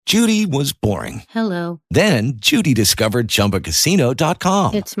Judy was boring. Hello. Then Judy discovered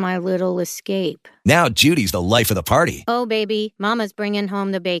ChumbaCasino.com. It's my little escape. Now Judy's the life of the party. Oh, baby, mama's bringing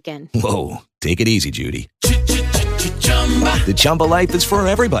home the bacon. Whoa, take it easy, Judy. The Chumba life is for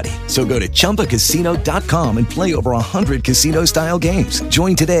everybody. So go to ChumbaCasino.com and play over 100 casino-style games.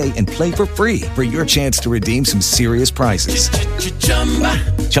 Join today and play for free for your chance to redeem some serious prizes.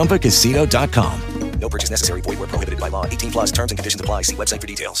 ChumbaCasino.com. No purchase necessary. Void where prohibited by law. 18 plus terms and conditions apply. See website for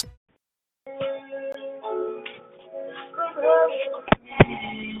details.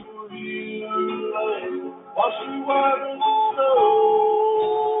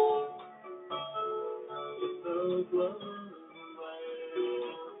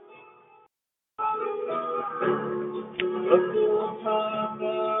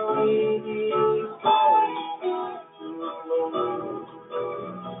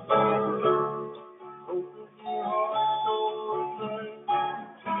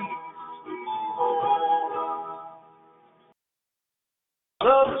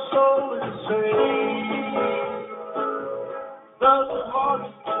 The soul is saved, the heart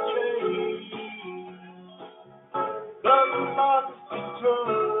is changed, the heart is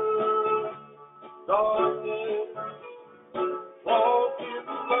turned, darkness, walk in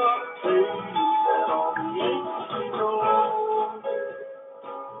the light, and all the ancient road,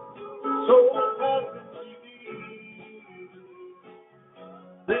 so happy to be,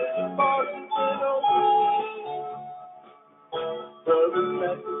 there's a margin that opens, doesn't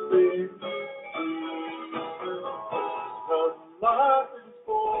have to say, cause life is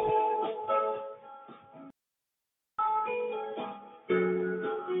full.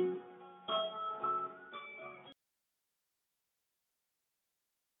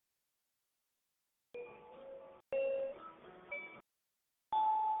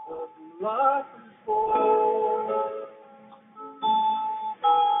 Life is full.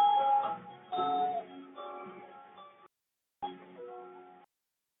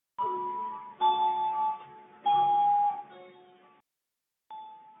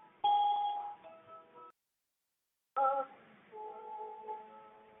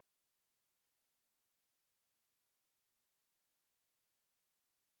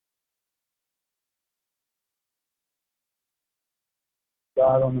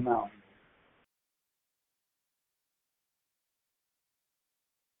 God on the mountain.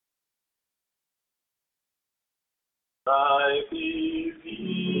 Life is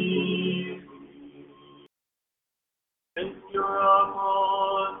easy, and you're up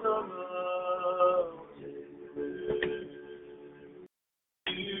on the mountain.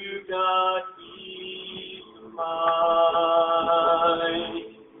 You got peace of mind,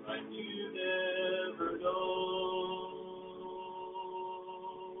 and you never know.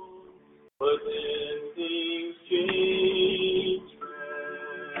 But then things change,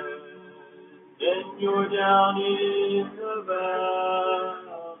 then you're down in the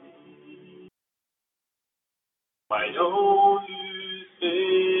valley. Why don't you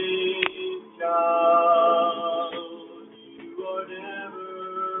stay down? You are never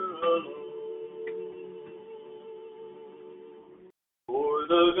alone. For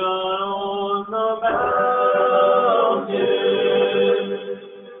the God on the mountain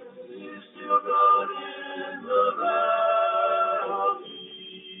is still God in the valley.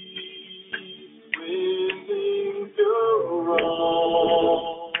 When things go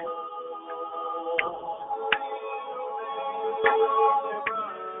wrong,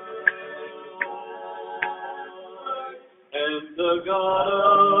 and the God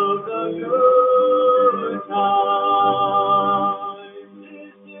of the good times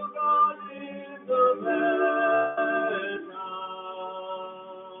is still God in the bad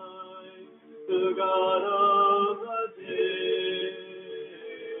times. The God of the day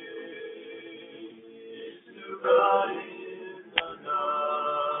is still God in the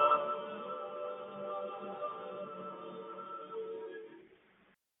night.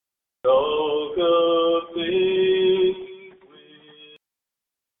 Talk of things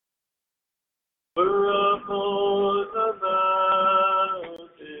we're up on the mountain.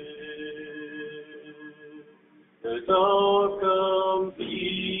 The talk comes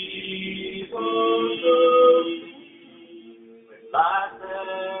easy when life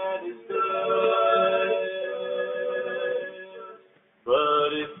at its best, but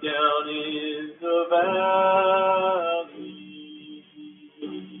it's down in the valley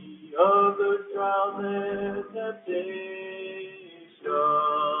of the trials and temptation.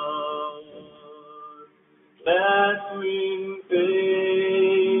 That's when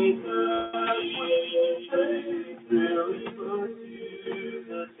faith really puts you to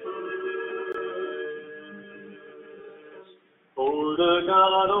the test. For the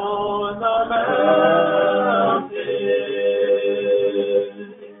God on the mountain,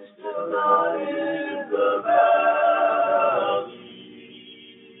 still God in the valley.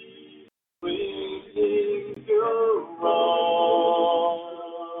 We sing your wrong.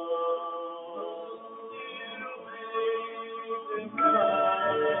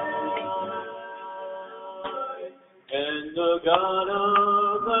 And the God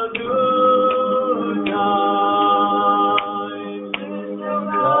of the good times is the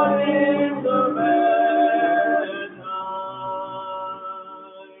God in the bad times,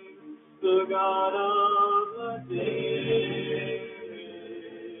 the God of the day,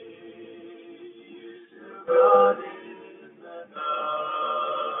 the God in the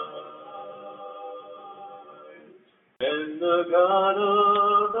night, and the God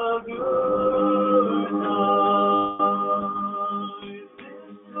of the good times is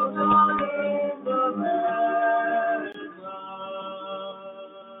the God in the bad times,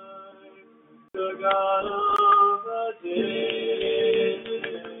 the God of the day,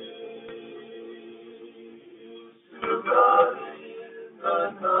 the God in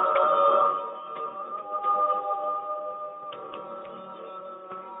the night.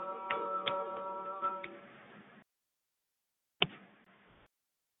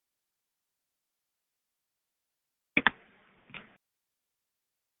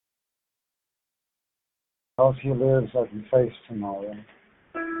 Because he lives, I can face tomorrow.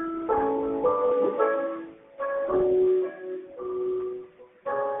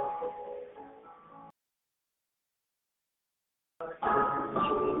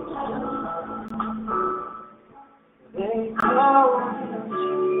 They call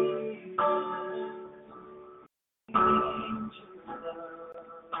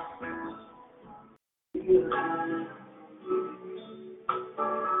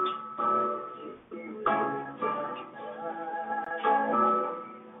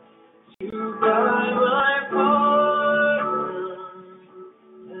to buy my pardon,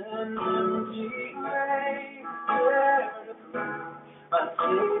 an empty grave there to prove my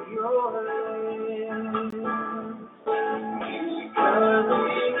Savior lives. Because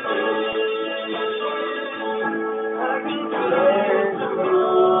He lives, I can face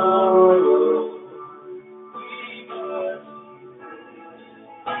tomorrow. Because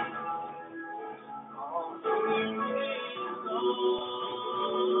all fear is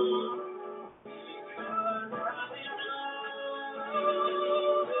gone.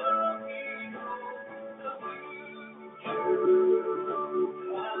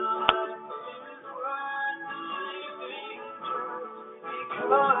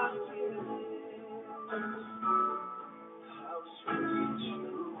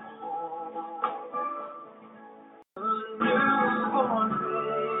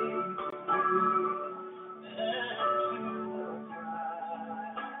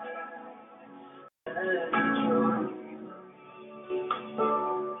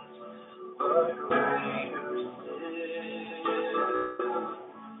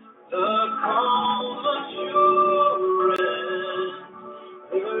 The calm assurance,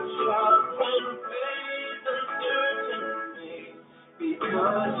 the trust and faith and certainty,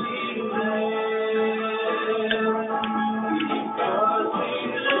 because He lives, because He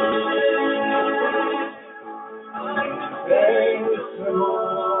lives, I can face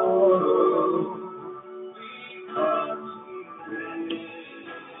tomorrow, because He lives,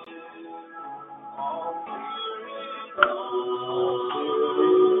 all fear is gone.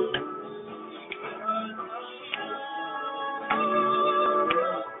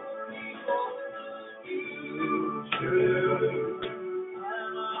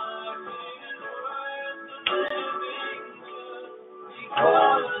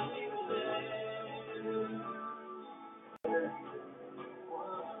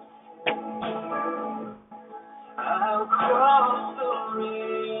 I'll cross the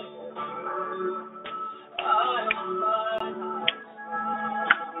river, I'll find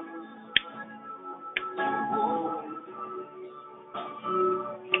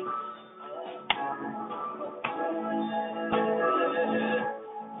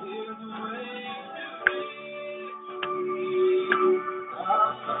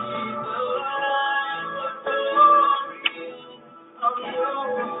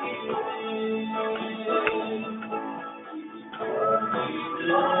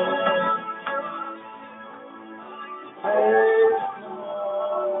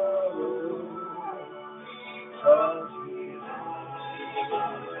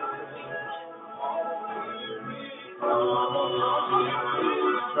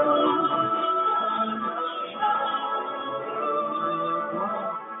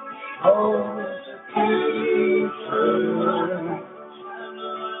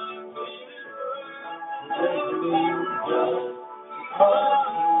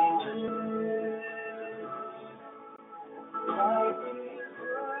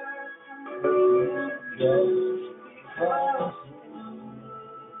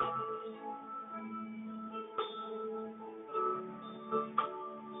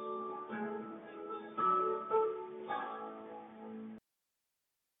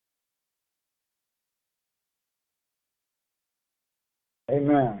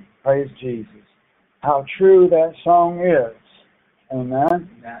Amen. Praise Jesus. How true that song is. Amen.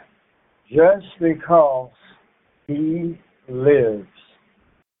 Just because He lives,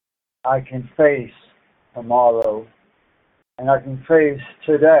 I can face tomorrow, and I can face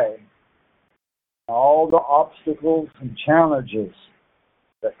today all the obstacles and challenges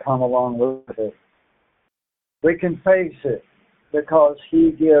that come along with it. We can face it because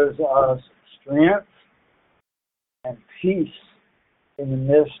He gives us strength and peace in the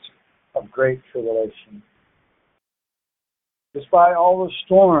midst of great tribulation. Despite all the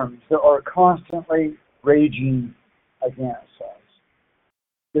storms that are constantly raging against us,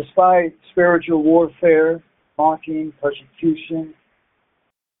 despite spiritual warfare, mocking, persecution,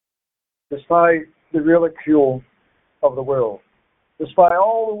 despite the ridicule of the world, despite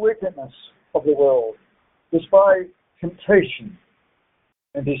all the wickedness of the world, despite temptation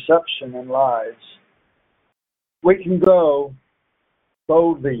and deception and lies, we can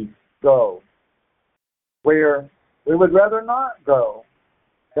boldly go where we would rather not go,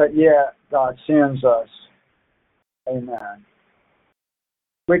 but yet God sends us. Amen.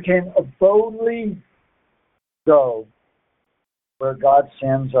 We can boldly go where God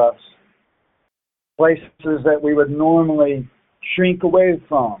sends us. Places that we would normally shrink away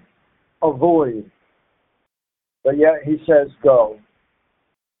from, avoid. But yet He says, go.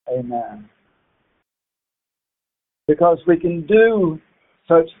 Amen. Because we can do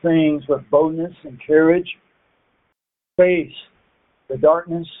such things with boldness and courage, face the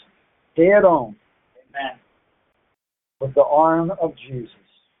darkness head on. Amen. With the arm of Jesus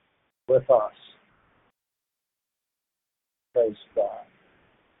with us. Praise God.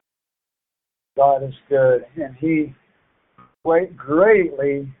 God is good, and He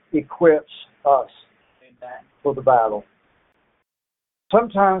greatly equips us for the battle.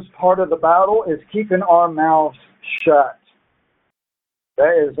 Sometimes part of the battle is keeping our mouths shut.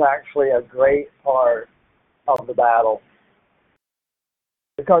 That is actually a great part of the battle.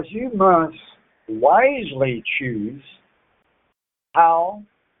 Because you must wisely choose how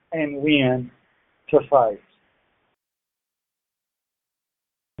and when to fight.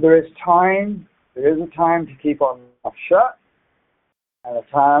 There is a time to keep our mouth shut and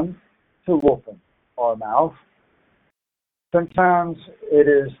a time to open our mouth. Sometimes it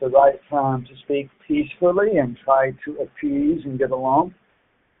is the right time to speak peacefully and try to appease and get along.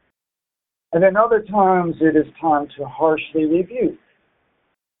 And then other times it is time to harshly rebuke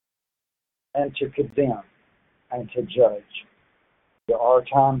and to condemn and to judge. There are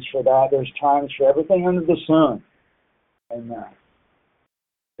times for that. There's times for everything under the sun. Amen.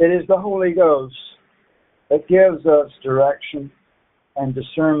 It is the Holy Ghost that gives us direction and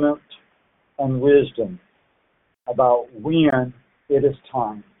discernment and wisdom about when it is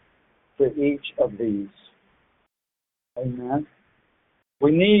time for each of these. Amen. We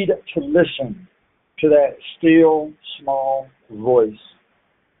need to listen to that still, small voice.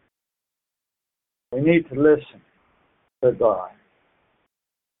 We need to listen to God.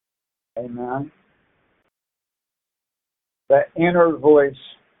 Amen. That inner voice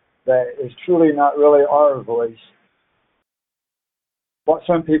that is truly not really our voice. What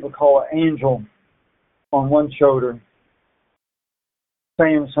some people call an angel on one shoulder,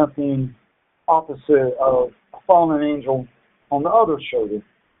 saying something opposite of a fallen angel on the other shoulder.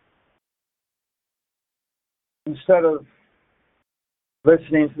 Instead of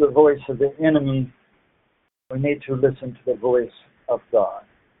listening to the voice of the enemy, we need to listen to the voice of God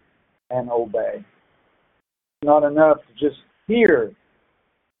and obey. It's not enough to just hear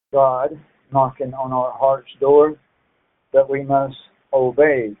God knocking on our heart's door, but we must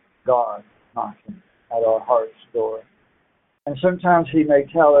obey God knocking at our heart's door. And sometimes He may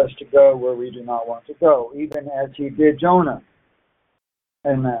tell us to go where we do not want to go, even as He did Jonah.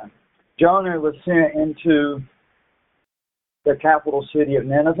 Amen. Jonah was sent into the capital city of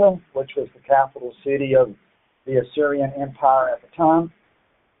Nineveh, which was the capital city of the Assyrian Empire at the time,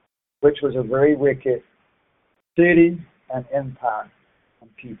 which was a very wicked city and empire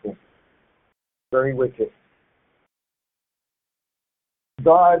and people. Very wicked.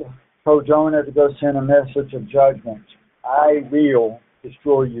 God told Jonah to go send a message of judgment. I will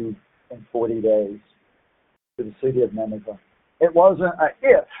destroy you in 40 days to the city of Nineveh. It wasn't a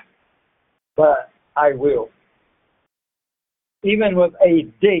if, but I will. even with a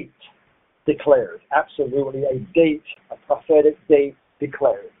date declared. Absolutely a date, a prophetic date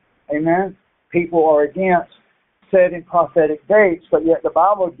declared. Amen? People are against setting prophetic dates, but yet the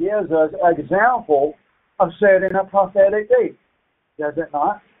Bible gives us an example of setting a prophetic date. Does it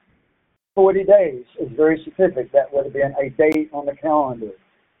not? 40 days is very specific. That would have been a date on the calendar.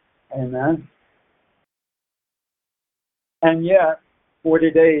 Amen? And yet,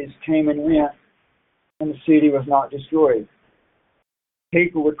 40 days came and went, and the city was not destroyed.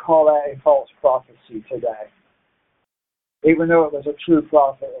 People would call that a false prophecy today, even though it was a true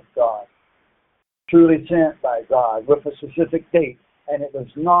prophet of God, truly sent by God with a specific date, and it was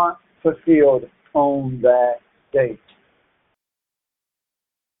not fulfilled on that date.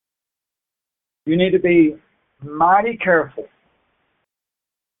 You need to be mighty careful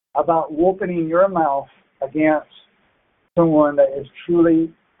about opening your mouth against someone that is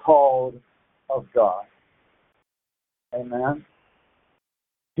truly called of God. Amen?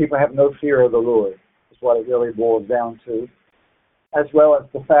 People have no fear of the Lord, is what it really boils down to, as well as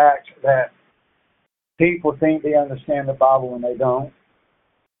the fact that people think they understand the Bible when they don't.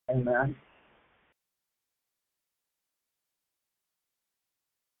 Amen?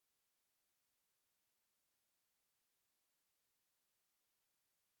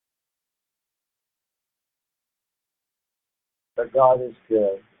 But God is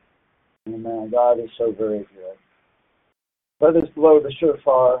good. Amen. God is so very good. Let us blow the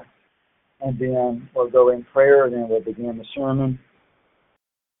shofar, and then we'll go in prayer, and then we'll begin the sermon.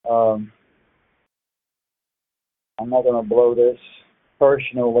 I'm not going to blow this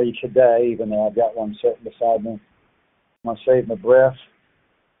personally today, even though I've got one sitting beside me. I'm going to save my breath.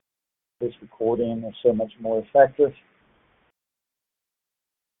 This recording is so much more effective.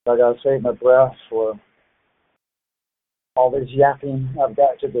 I got to save my breath for all this yapping I've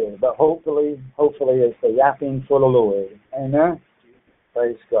got to do. But hopefully it's the yapping for the Lord. Amen?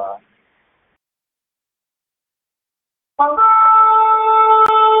 Praise God.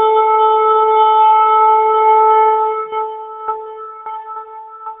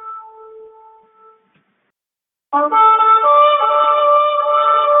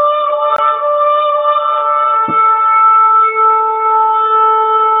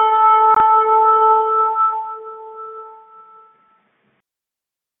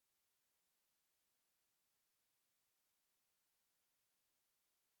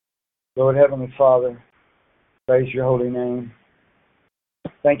 Lord Heavenly Father, praise your holy name.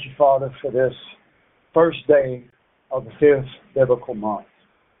 Thank you, Father, for this first day of the 5th biblical month.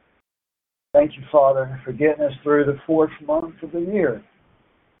 Thank you, Father, for getting us through the 4th month of the year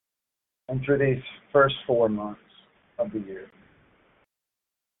and through these first 4 months of the year.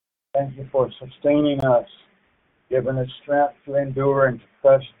 Thank you for sustaining us, giving us strength to endure and to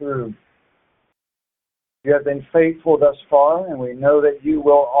press through. You have been faithful thus far, and we know that you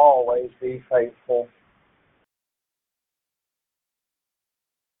will always be faithful.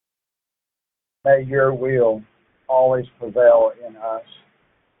 May your will always prevail in us,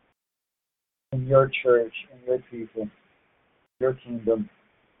 in your church, in your people, your kingdom,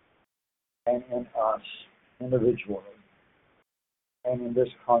 and in us individually, and in this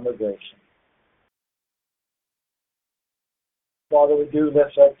congregation. Father, we do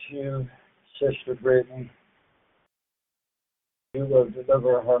lift up to you Sister Brittany. You will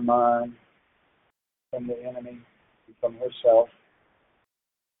deliver her mind from the enemy, from herself,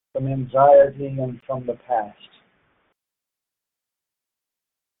 from anxiety and from the past.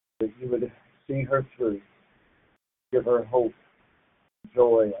 That you would see her through, give her hope,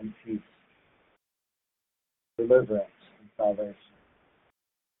 joy, and peace, deliverance and salvation.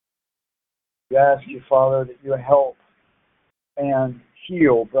 We ask you, Father, that you help and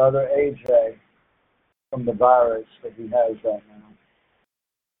heal Brother AJ from the virus that he has right now.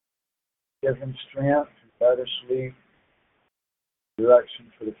 Give him strength, better sleep, direction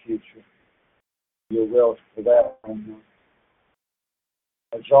for the future. Your will for that on him.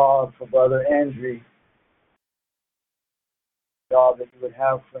 A job for Brother Andrew. A job that you would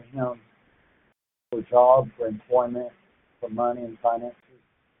have for him. For job, for employment, for money and finances.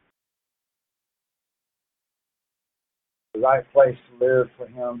 The right place to live for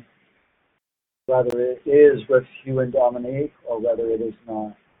him, whether it is with you and Dominique or whether it is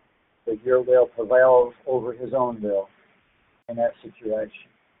not. That your will prevails over his own will in that situation.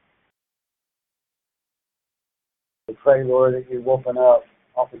 We pray, Lord, that you open up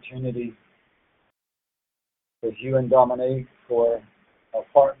opportunity with you and Dominique for an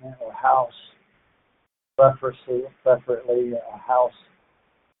apartment or house, preferably a house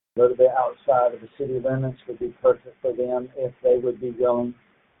a little bit outside of the city limits would be perfect for them if they would be willing.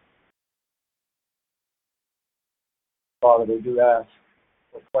 Father, we do ask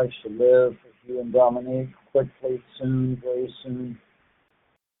for a place to live for Hugh and Dominique quickly, soon, very soon,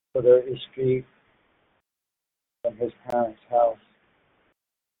 for their escape from his parents' house.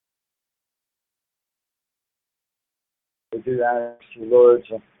 We do ask you, Lord,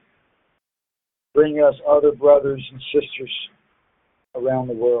 to bring us other brothers and sisters around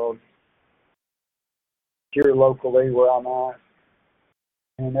the world, here locally where I'm at,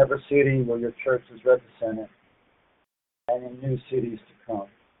 and in every city where your church is represented, and in new cities to come.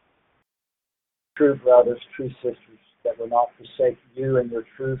 True brothers, true sisters, that will not forsake you and your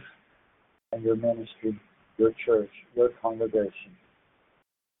truth and your ministry, your church, your congregation.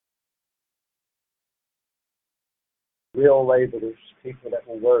 Real laborers, people that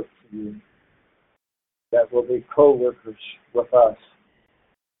will work for you, that will be co-workers with us.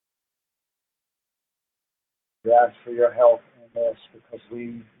 We ask for your help in this because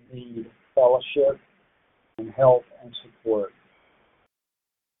we need fellowship and help and support.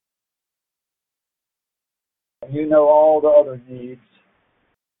 And you know all the other needs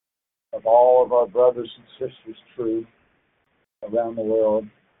of all of our brothers and sisters, true, around the world.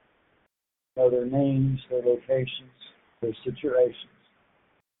 You know their names, their locations, their situations.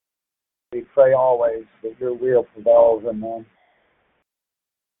 We pray always that your will prevails in them,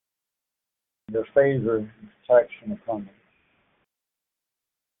 your favor and protection upon them.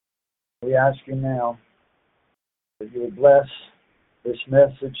 We ask you now that you would bless this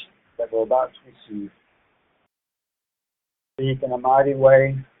message that we're about to receive. Speak in a mighty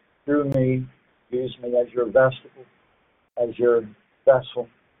way through me. Use me as your vessel, as your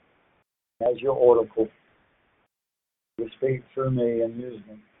oracle. You speak through me and use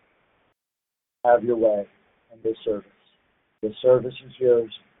me. Have your way in this service. This service is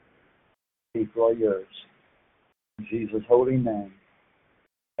yours. People are yours. In Jesus' holy name,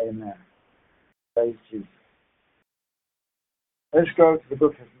 amen. Praise Jesus. Let's go to the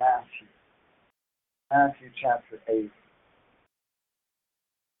book of Matthew. Matthew chapter 8.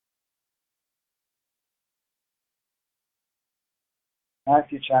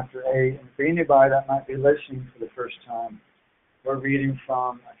 Matthew chapter 8. And for anybody that might be listening for the first time, we're reading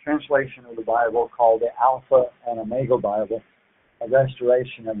from a translation of the Bible called the Alpha and Omega Bible, a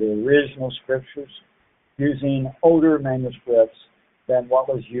restoration of the original scriptures using older manuscripts than what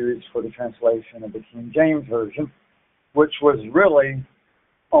was used for the translation of the King James Version, which was really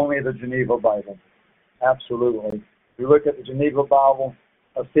only the Geneva Bible. Absolutely. If you look at the Geneva Bible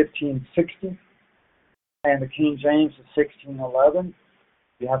of 1560 and the King James of 1611,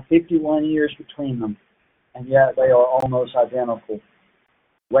 you have 51 years between them, and yet they are almost identical.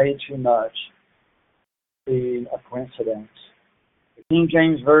 Way too much to be a coincidence. The King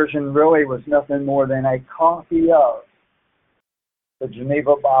James Version really was nothing more than a copy of the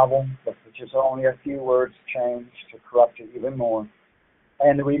Geneva Bible, which is only a few words changed to corrupt it even more,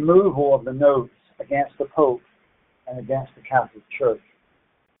 and the removal of the notes against the Pope and against the Catholic Church.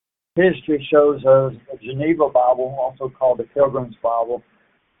 History shows us the Geneva Bible, also called the Pilgrim's Bible,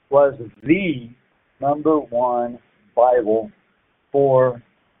 was the number one Bible for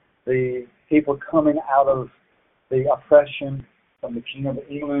the people coming out of the oppression from the King of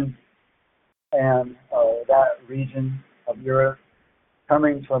England and that region of Europe,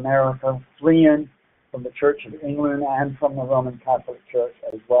 coming to America, fleeing from the Church of England and from the Roman Catholic Church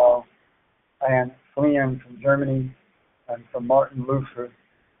as well, and fleeing from Germany and from Martin Luther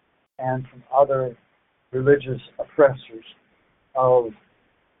and from other religious oppressors of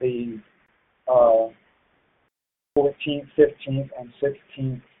the 14th, 15th, and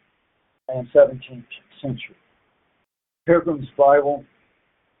 16th, and 17th century. Pilgrim's Bible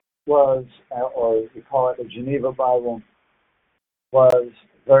was, or we call it the Geneva Bible, was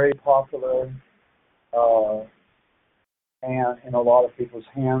very popular and in a lot of people's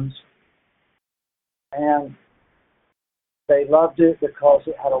hands. And they loved it because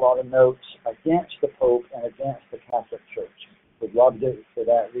it had a lot of notes against the Pope and against the Catholic Church. They loved it for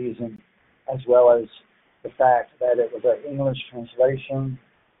that reason, as well as the fact that it was an English translation.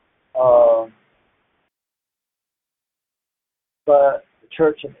 But the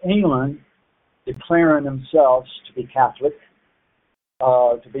Church of England, declaring themselves to be Catholic,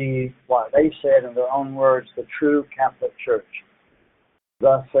 to be what they said in their own words, the true Catholic Church.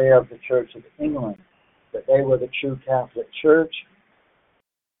 Thus saith the Church of England, that they were the true Catholic Church.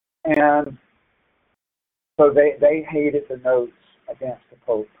 And so they hated the notes against the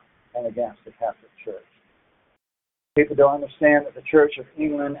Pope and against the Catholic Church. People don't understand that the Church of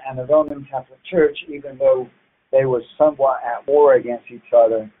England and the Roman Catholic Church, even though they were somewhat at war against each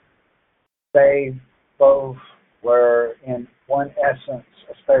other, they both were in one essence,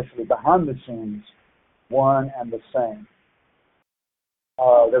 especially behind the scenes, one and the same.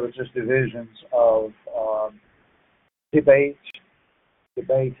 There were just divisions of debate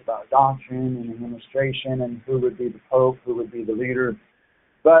about doctrine and administration and who would be the pope, who would be the leader.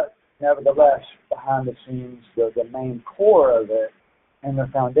 But nevertheless, behind the scenes, the main core of it and the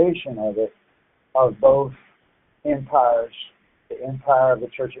foundation of it, of both empires, the empire of the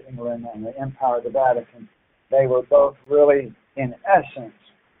Church of England and the empire of the Vatican, they were both really, in essence,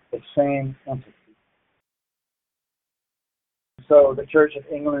 the same entity. So the Church of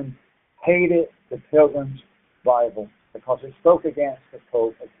England hated the Pilgrim's Bible because it spoke against the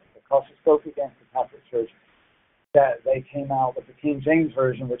Pope, because it spoke against the Catholic Church, that they came out with the King James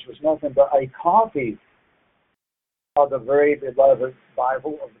Version, which was nothing but a copy of the very beloved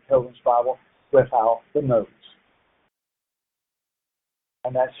Bible, of the Pilgrim's Bible, without the notes.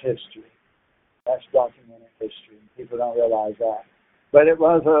 And that's history. That's documented history. People don't realize that. But it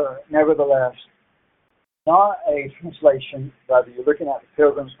was, nevertheless, not a translation, whether you're looking at the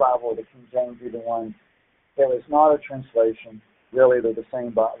Pilgrim's Bible or the King James, either one. It was not a translation. Really, they're the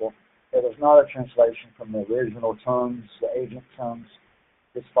same Bible. It was not a translation from the original tongues, the ancient tongues,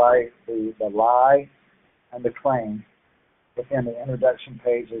 despite the lie and the claim within the introduction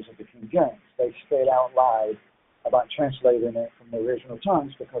pages of the King James. They straight out lied about translating it from the original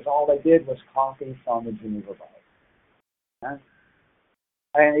tongues because all they did was copy from the Geneva Bible. Okay?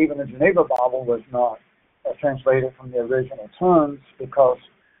 And even the Geneva Bible was not translated from the original tongues because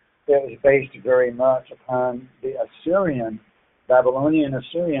it was based very much upon the Babylonian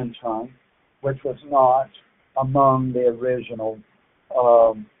Assyrian tongue, which was not among the original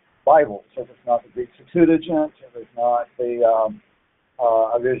Bibles. It was not the Greek Septuagint, it was not the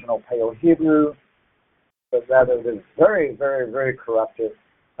original Paleo-Hebrew, but rather the very, very, very corrupted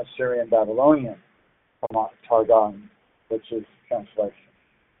Assyrian Babylonian Targum, which is translation.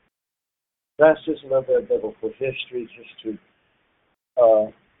 That's just a little bit of biblical history, just to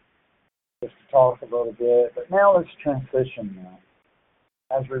talk a little bit. But now let's transition now.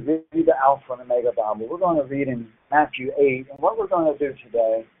 As we read the Alpha and Omega Bible, we're going to read in Matthew 8. And what we're going to do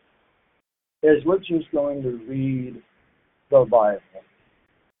today is we're just going to read the Bible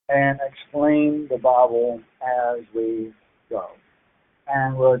and explain the Bible as we go.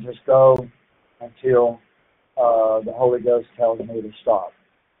 And we'll just go until the Holy Ghost tells me to stop.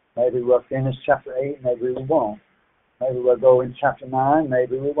 Maybe we'll finish chapter 8, maybe we won't. Maybe we'll go in chapter 9,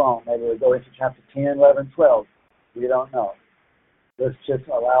 maybe we won't. Maybe we'll go into chapter 10, 11, 12. We don't know. Let's just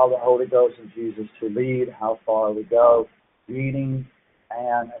allow the Holy Ghost and Jesus to lead how far we go, reading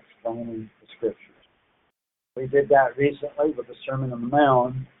and explaining the Scriptures. We did that recently with the Sermon on the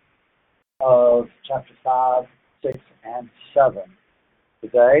Mount of chapter 5, 6, and 7.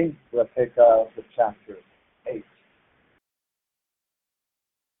 Today, we'll pick up with chapter 8.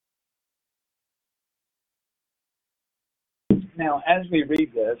 Now, as we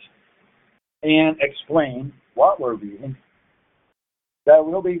read this and explain what we're reading, there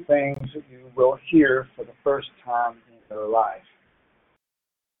will be things that you will hear for the first time in your life.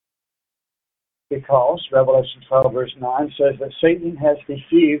 Because Revelation 12, verse 9 says that Satan has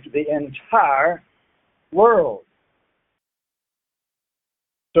deceived the entire world.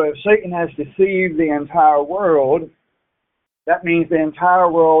 So if Satan has deceived the entire world, that means the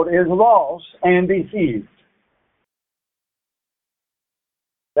entire world is lost and deceived.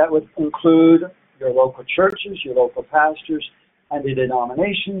 That would include your local churches, your local pastors, and the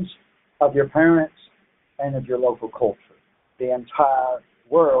denominations of your parents and of your local culture. The entire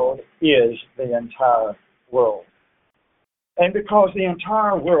world is the entire world. And because the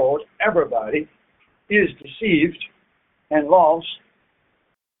entire world, everybody, is deceived and lost,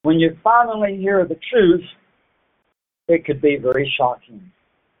 when you finally hear the truth, it could be very shocking.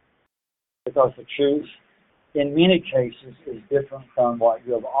 Because the truth, in many cases, is different from what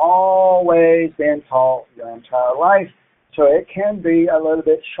you have always been taught your entire life. So it can be a little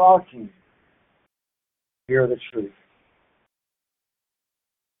bit shocking to hear the truth.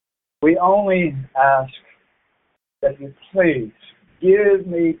 We only ask that you please give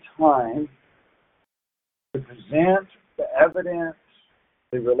me time to present the evidence,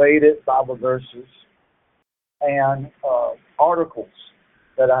 the related Bible verses, and articles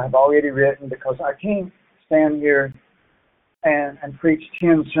that I have already written, because I can't stand here and preach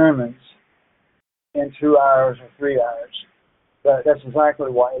 10 sermons in 2 hours or 3 hours. But that's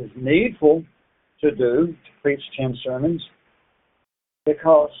exactly what is needful to do, to preach 10 sermons,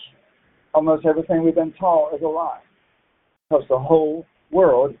 because almost everything we've been taught is a lie. Because the whole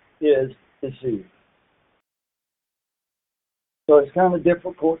world is deceived. So it's kind of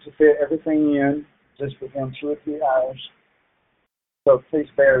difficult to fit everything in just within 2 or 3 hours. So please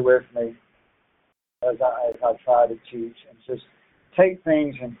bear with me. as I try to teach, and just take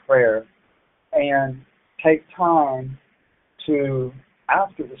things in prayer and take time to,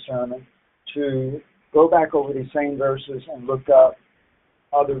 after the sermon, to go back over these same verses and look up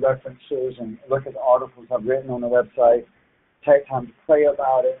other references and look at the articles I've written on the website. Take time to pray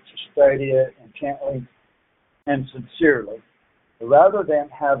about it, to study it intently and sincerely, rather than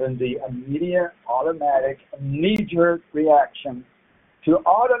having the immediate, automatic, knee-jerk reaction to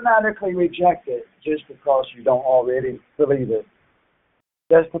automatically reject it just because you don't already believe it.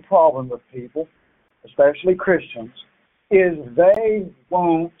 That's the problem with people, especially Christians, is they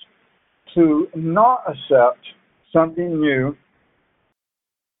want to not accept something new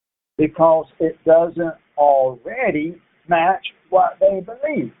because it doesn't already match what they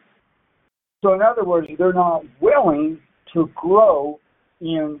believe. So in other words, they're not willing to grow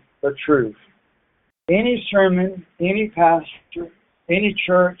in the truth. Any sermon, any pastor, any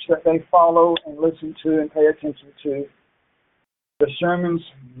church that they follow and listen to and pay attention to, the sermons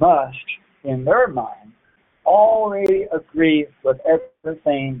must, in their mind, already agree with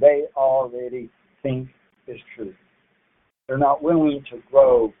everything they already think is true. They're not willing to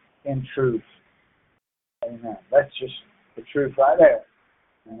grow in truth. Amen. That's just the truth right there.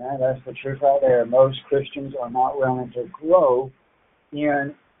 Amen. That's the truth right there. Most Christians are not willing to grow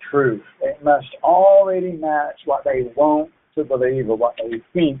in truth. It must already match what they want to believe or what they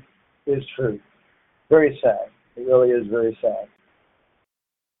think is true. Very sad. It really is very sad.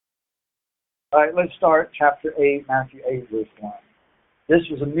 All right, let's start chapter 8, Matthew 8, verse 1. This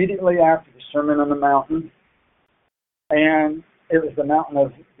was immediately after the Sermon on the Mountain, and it was the Mountain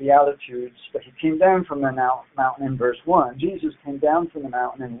of Beatitudes, but he came down from the mountain in verse 1. Jesus came down from the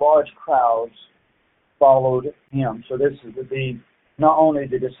mountain, and large crowds followed him. So this would be not only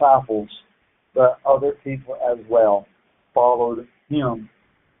the disciples, but other people as well followed him.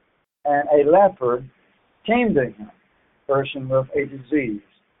 And a leper came to him, a person with a disease,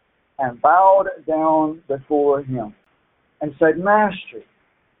 and bowed down before him and said, Master,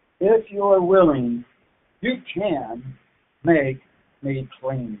 if you are willing, you can make me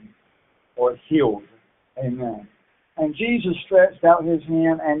clean or healed. Amen. And Jesus stretched out his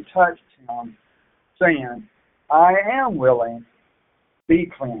hand and touched him, saying, I am willing,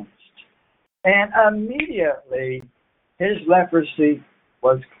 be cleansed. And immediately his leprosy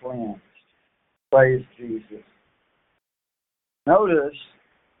was cleansed. Praise Jesus. Notice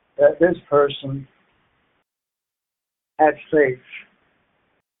that this person had faith.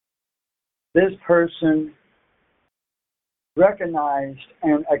 This person recognized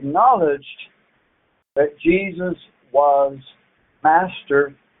and acknowledged that Jesus was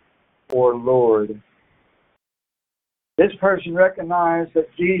Master or Lord. This person recognized that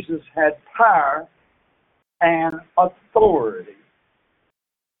Jesus had power and authority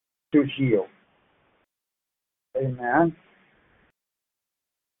to heal. Amen.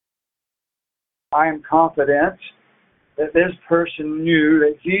 I am confident that this person knew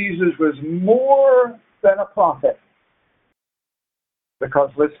that Jesus was more than a prophet.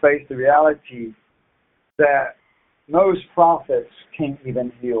 Because let's face the reality that most prophets can't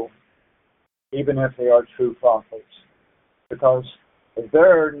even heal, even if they are true prophets. Because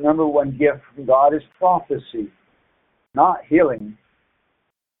their number one gift from God is prophecy, not healing,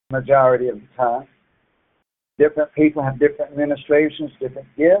 majority of the time. Different people have different ministrations, different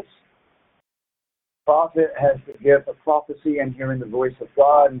gifts. Prophet has the gift of prophecy and hearing the voice of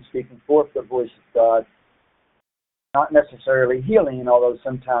God and speaking forth the voice of God. Not necessarily healing, although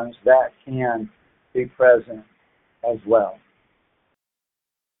sometimes that can be present as well.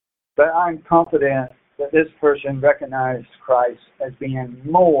 But I'm confident that this person recognized Christ as being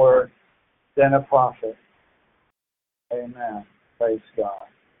more than a prophet. Amen. Praise God.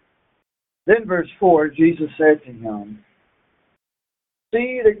 Then verse 4, Jesus said to him,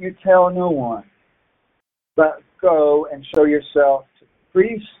 See that you tell no one, but go and show yourself to the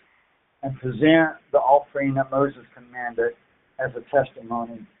priests and present the offering that Moses commanded as a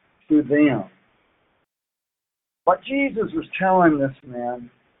testimony to them. What Jesus was telling this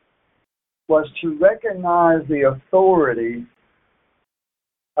man was to recognize the authority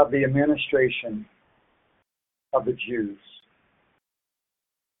of the administration of the Jews,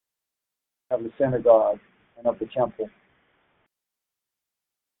 of the synagogue, and of the temple.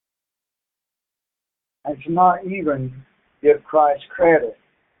 And to not even give Christ credit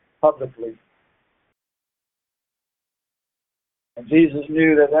publicly. And Jesus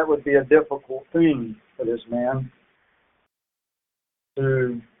knew that that would be a difficult thing for this man,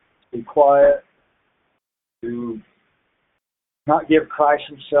 to be quiet, to not give Christ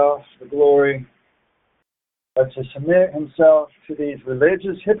himself the glory, but to submit himself to these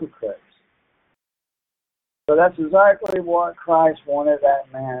religious hypocrites So that's exactly what Christ wanted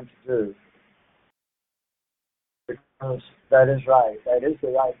that man to do. Because that is right. That is the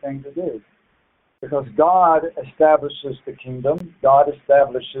right thing to do. Because God establishes the kingdom. God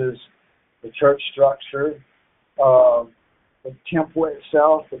establishes the church structure. The temple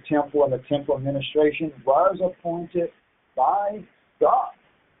itself, the temple and the temple administration was appointed by God.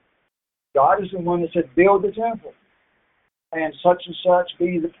 God is the one that said, build the temple, and such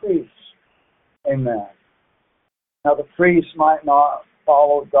be the priests. Amen. Now the priests might not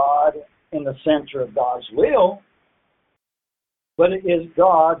follow God in the center of God's will, but it is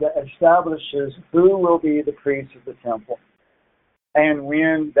God that establishes who will be the priests of the temple. And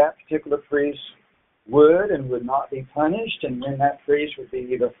when that particular priest would and would not be punished, and when that priest would be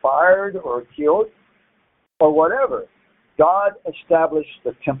either fired or killed or whatever, God established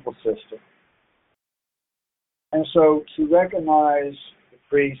the temple system. And so to recognize the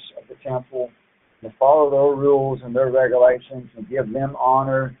priests of the temple, to follow their rules and their regulations and give them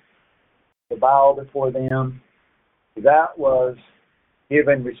honor, to bow before them, that was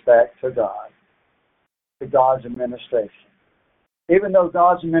giving respect to God, to God's administration. Even though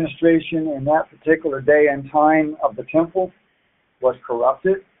God's administration in that particular day and time of the temple was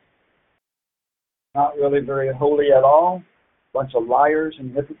corrupted, not really very holy at all, a bunch of liars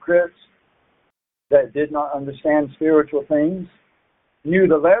and hypocrites that did not understand spiritual things, knew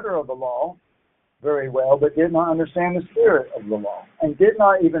the letter of the law very well, but did not understand the spirit of the law, and did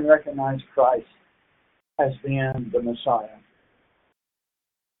not even recognize Christ as being the Messiah.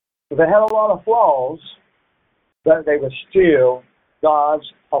 So they had a lot of flaws, but they were still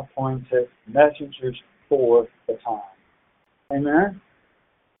God's appointed messengers for the time. Amen?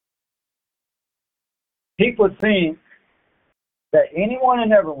 People think that anyone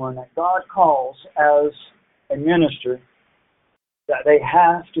and everyone that God calls as a minister, that they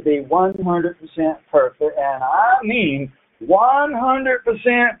have to be 100% perfect, and I mean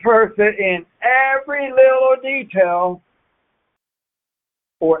 100% perfect in every little detail,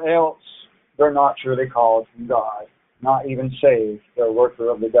 or else they're not truly called from God, not even saved. They're a worker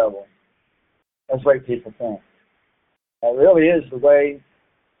of the devil. That's the way people think. That really is the way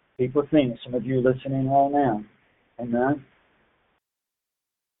people think. Some of you listening right now. Amen?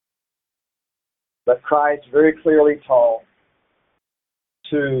 But Christ very clearly taught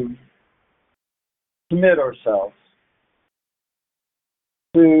to commit ourselves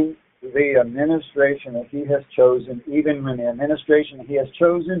to the administration that He has chosen, even when the administration that He has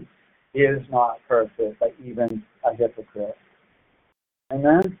chosen is not perfect, but even a hypocrite.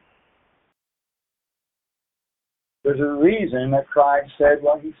 Amen? There's a reason that Christ said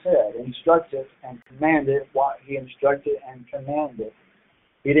what He said, instructed and commanded what He instructed and commanded.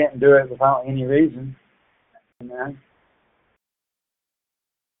 He didn't do it without any reason. Amen?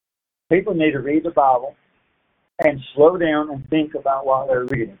 People need to read the Bible and slow down and think about what they're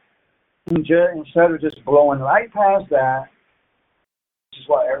reading. Instead of just blowing right past that, which is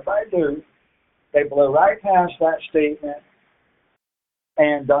what everybody do, they blow right past that statement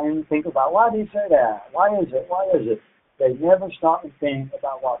and don't even think about, why did he say that? Why is it? Why is it? They never stop and think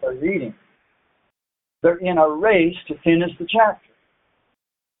about what they're reading. They're in a race to finish the chapter.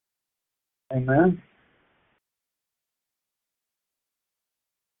 Amen?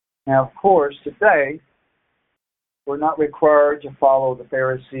 Now, of course, today, we're not required to follow the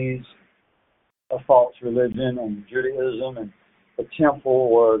Pharisees of false religion and Judaism and the temple,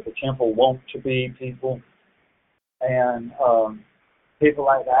 or the temple want to be people and people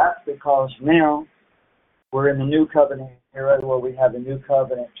like that, because now we're in the New Covenant era where we have the New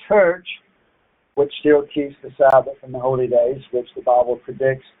Covenant church, which still keeps the Sabbath and the holy days, which the Bible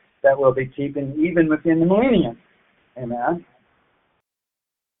predicts that we'll be keeping even within the millennium. Amen.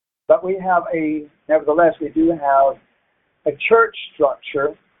 But nevertheless, we do have a church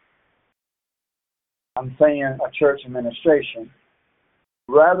structure. I'm saying a church administration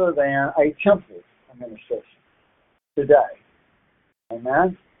rather than a temple administration today.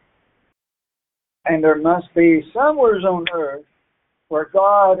 Amen? And there must be somewhere on earth where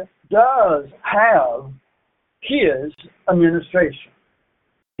God does have His administration,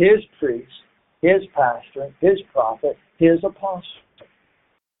 His priest, His pastor, His prophet, His apostle.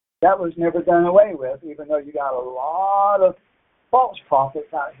 That was never done away with, even though you got a lot of false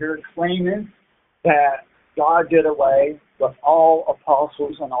prophets out here claiming that God did away with all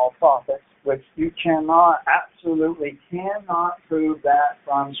apostles and all prophets, which you absolutely cannot prove that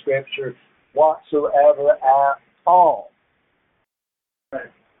from Scripture whatsoever at all.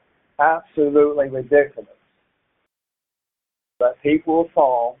 Absolutely ridiculous. But people will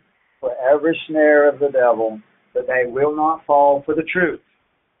fall for every snare of the devil, but they will not fall for the truth.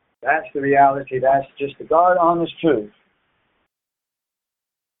 That's the reality. That's just the God honest truth.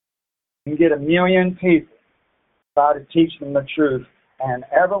 You can get 1 million people, try to teach them the truth, and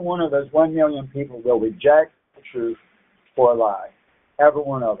every one of those 1 million people will reject the truth for a lie. Every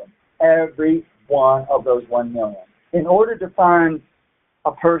one of them. Every one of those 1 million. In order to find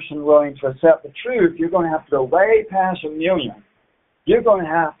a person willing to accept the truth, you're going to have to go way past 1 million. You're going to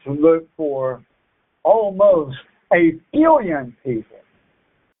have to look for almost 1 billion people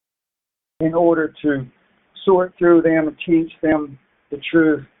in order to sort through them and teach them the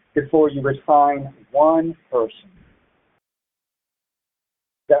truth before you would find one person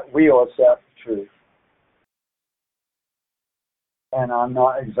that will accept the truth. And I'm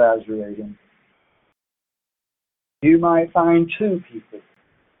not exaggerating. You might find 2 people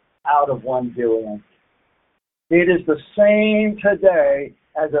out of 1 billion. It is the same today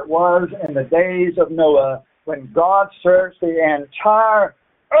as it was in the days of Noah when God searched the entire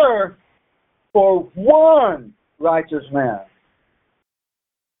earth for one righteous man.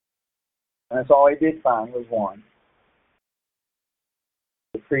 And that's all he did find was one.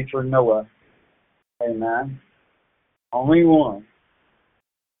 The preacher Noah. Amen. Only one.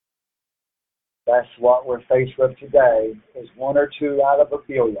 That's what we're faced with today, is 1 or 2 out of 1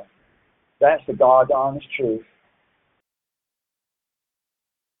 billion. That's the God-honest truth.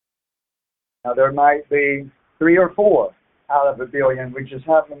 Now, there might be 3 or 4 out of 1 billion. We just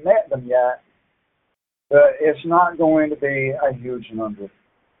haven't met them yet. But it's not going to be a huge number.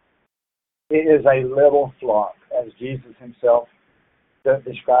 It is a little flock, as Jesus himself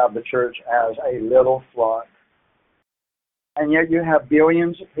described the church as a little flock. And yet you have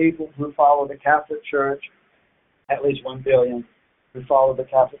billions of people who follow the Catholic Church, at least 1 billion who follow the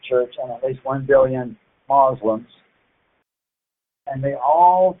Catholic Church, and at least 1 billion Muslims. And they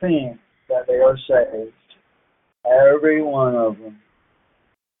all think that they are saved. Every one of them.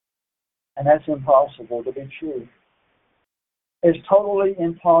 And that's impossible to be true. It's totally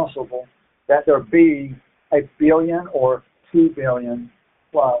impossible that there be 1 billion or 2 billion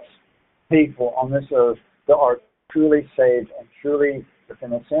plus people on this earth that are truly saved and truly within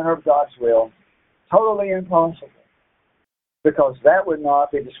the center of God's will. Totally impossible. Because that would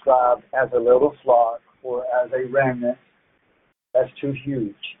not be described as a little flock or as a remnant. That's too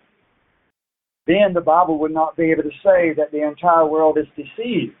huge. Then the Bible would not be able to say that the entire world is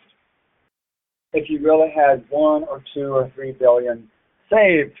deceived if you really had 1 or 2 or 3 billion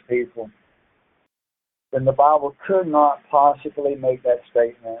saved people. Then the Bible could not possibly make that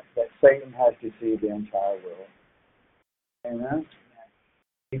statement that Satan has deceived the entire world. Amen?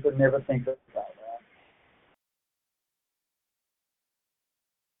 People never think about that.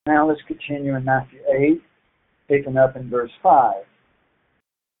 Now let's continue in Matthew 8, picking up in verse 5.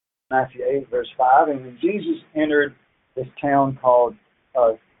 Matthew 8, verse 5. And when Jesus entered this town called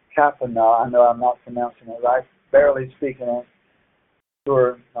Capernaum, I know I'm not pronouncing it right, barely speaking it.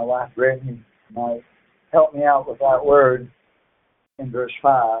 Sure, my wife Brittany might help me out with that word in verse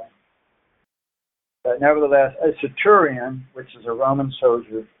 5. But nevertheless, a centurion, which is a Roman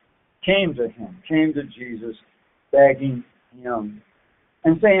soldier, came to Jesus, begging him,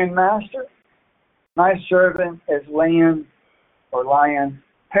 and saying, Master, my servant is lying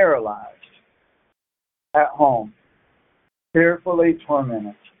paralyzed at home, fearfully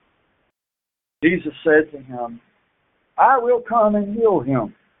tormented. Jesus said to him, I will come and heal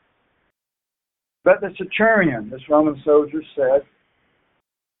him. But the centurion, this Roman soldier, said,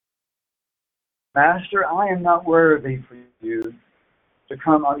 Master, I am not worthy for you to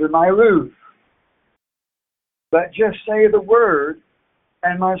come under my roof. But just say the word,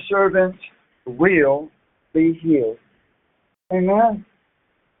 and my servant will be healed. Amen?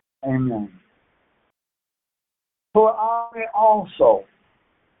 Amen. For I also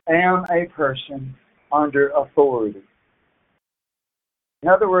am a person under authority. In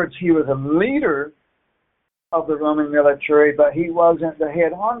other words, he was a leader of the Roman military, but he wasn't the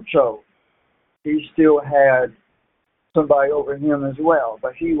head honcho. He still had somebody over him as well.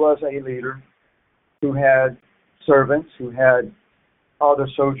 But he was a leader who had servants, who had other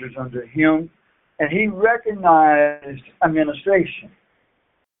soldiers under him, and he recognized administration.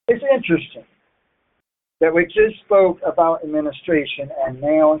 It's interesting that we just spoke about administration, and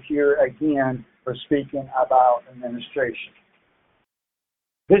now here again we're speaking about administration.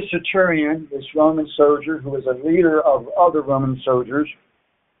 This centurion, this Roman soldier who was a leader of other Roman soldiers,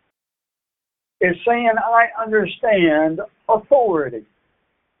 is saying, I understand authority.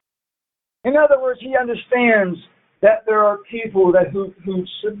 In other words, he understands that there are people who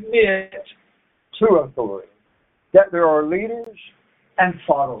submit to authority, that there are leaders and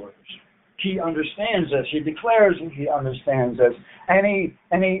followers. he understands this. He declares that he understands this. And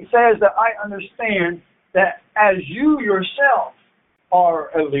he says that I understand that as you yourself are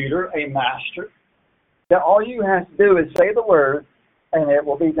a leader, a master, that all you have to do is say the word and it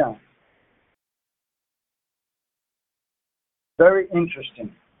will be done. Very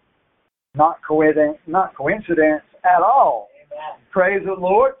interesting. Not coincidence at all. Amen. Praise the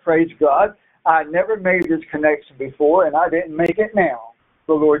Lord. Praise God. I never made this connection before, and I didn't make it now.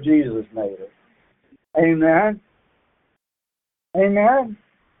 The Lord Jesus made it. Amen. Amen.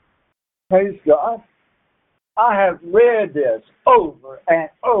 Praise God. I have read this over and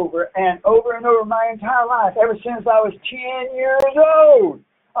over and over and over my entire life, ever since I was 10 years old.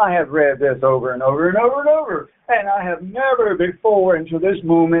 I have read this over and over and over and over, and I have never before until this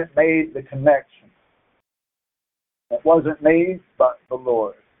moment made the connection. It wasn't me, but the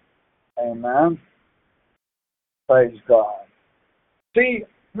Lord. Amen. Praise God. See,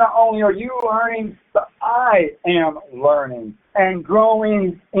 not only are you learning, but I am learning and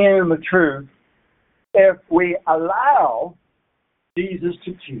growing in the truth if we allow Jesus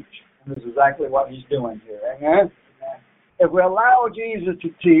to teach. And this is exactly what he's doing here. Amen? If we allow Jesus to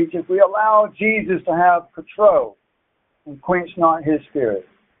teach, if we allow Jesus to have control and quench not his spirit.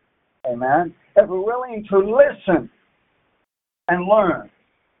 Amen? If we're willing to listen and learn.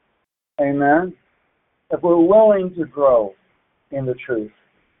 Amen? If we're willing to grow in the truth.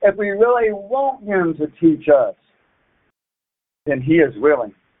 If we really want him to teach us, then he is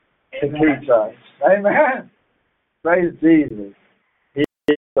willing to teach us. Amen? Praise Jesus. He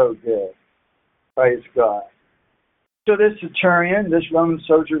is so good. Praise God. So this centurion, this Roman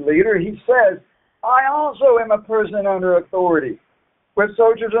soldier leader, he says, I also am a person under authority, with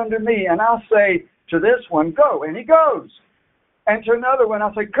soldiers under me. And I'll say to this one, go, and he goes. And to another one,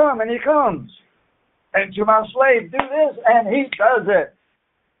 I'll say, come, and he comes. And to my slave, do this, and he does it.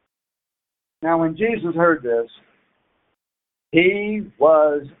 Now, when Jesus heard this, he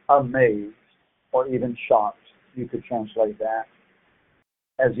was amazed, or even shocked. You could translate that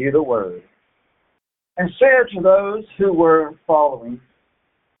as either word. And said to those who were following,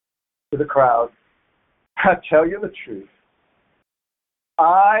 to the crowd, I tell you the truth.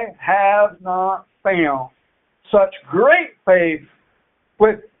 I have not found such great faith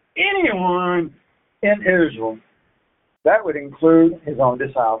with anyone in Israel. That would include his own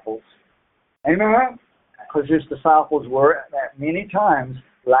disciples. Amen? Because his disciples were at many times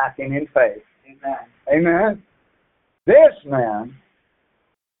lacking in faith. Amen. Amen. This man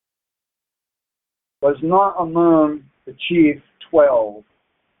was not among the chief 12,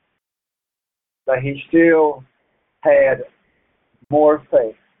 but he still had more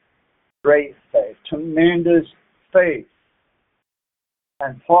faith, great faith, tremendous faith.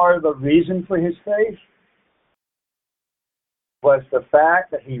 And part of the reason for his faith was the fact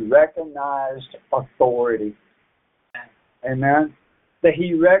that he recognized authority. Amen? That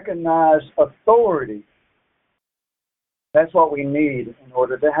he recognized authority. That's what we need in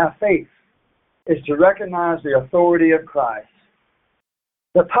order to have faith, is to recognize the authority of Christ,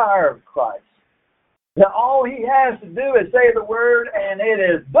 the power of Christ. That all he has to do is say the word and it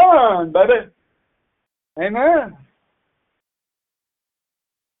is done, baby. Amen?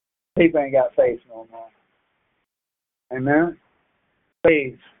 People ain't got faith no more. Amen?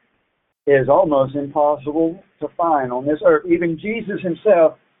 Faith is almost impossible to find on this earth. Even Jesus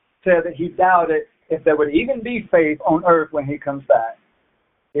himself said that he doubted if there would even be faith on earth when he comes back.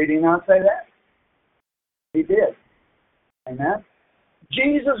 Did he not say that? He did. Amen?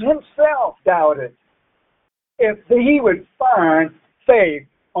 Jesus himself doubted if he would find faith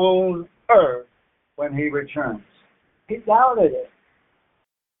on earth when he returns. He doubted it.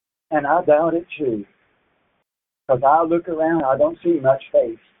 And I doubt it too. Because I look around, I don't see much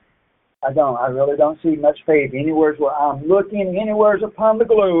faith. I don't. I really don't see much faith. Anywhere where I'm looking, anywhere upon the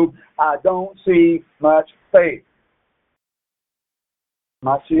globe, I don't see much faith.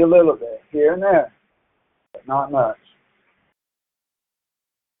 Might see a little bit here and there, but not much.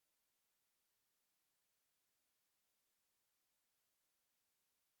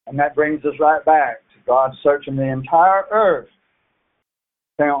 And that brings us right back to God searching the entire earth.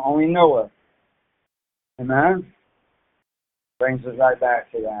 Found only Noah. Amen? Brings us right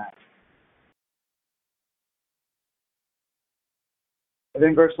back to that. And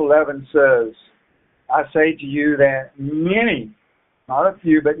then verse 11 says, I say to you that many, not a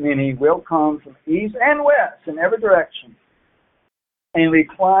few, but many, will come from east and west in every direction and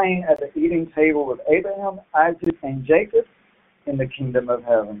recline at the eating table with Abraham, Isaac, and Jacob in the kingdom of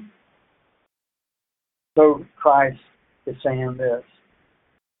heaven. So Christ is saying this.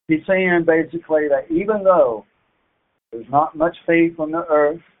 He's saying basically that even though there's not much faith on the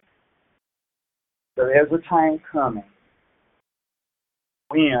earth, There is a time coming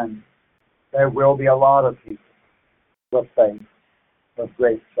when there will be a lot of people of faith, of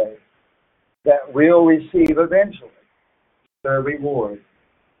great faith, that will receive eventually their reward.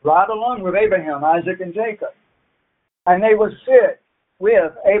 Right along with Abraham, Isaac, and Jacob. And they will sit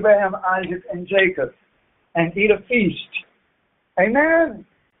with Abraham, Isaac, and Jacob and eat a feast. Amen?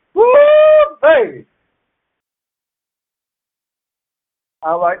 Woo, baby!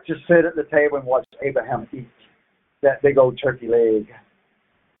 I like to sit at the table and watch Abraham eat that big old turkey leg.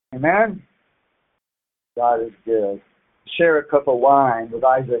 Amen? God is good. Share a cup of wine with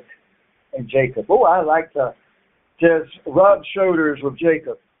Isaac and Jacob. Oh, I like to just rub shoulders with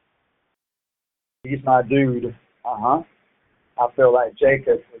Jacob. He's my dude. I feel like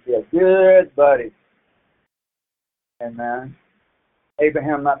Jacob would be a good buddy. Amen.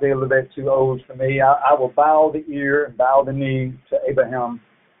 Abraham might be a little bit too old for me. I will bow the ear and bow the knee to Abraham.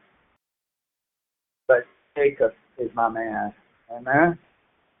 But Jacob is my man. Amen.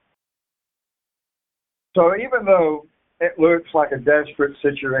 So even though it looks like a desperate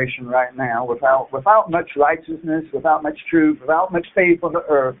situation right now, without much righteousness, without much truth, without much faith on the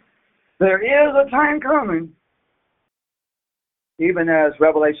earth, there is a time coming, even as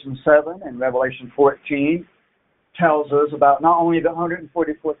Revelation 7 and Revelation 14 tells us about not only the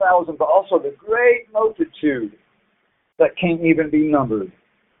 144,000, but also the great multitude that can't even be numbered,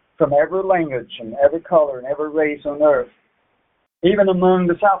 from every language and every color and every race on earth, even among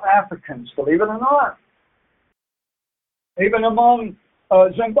the South Africans, believe it or not, even among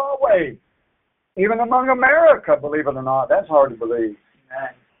Zimbabwe, even among America, believe it or not. That's hard to believe.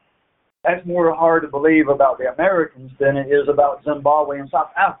 That's more hard to believe about the Americans than it is about Zimbabwe and South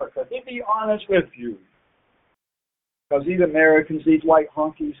Africa, to be honest with you. Because these Americans, these white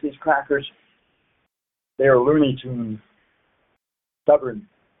honkies, these crackers, they are Looney Tunes, stubborn.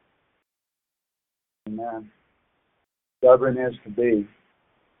 Amen. Stubborn as to be.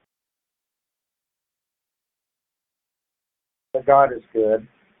 But God is good.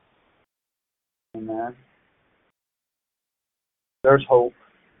 Amen. There's hope.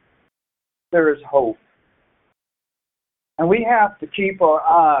 There is hope. And we have to keep our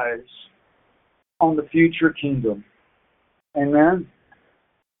eyes on the future kingdom. Amen.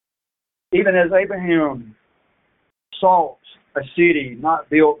 Even as Abraham sought a city not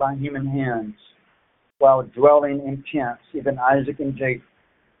built by human hands while dwelling in tents, even Isaac and Jacob.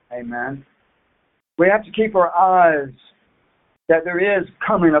 Amen. We have to keep our eyes that there is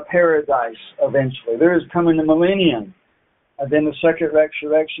coming a paradise eventually. There is coming a millennium, and then the second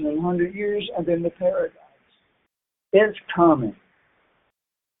resurrection in 100 years, and then the paradise. It's coming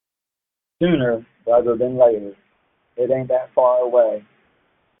sooner rather than later. It ain't that far away.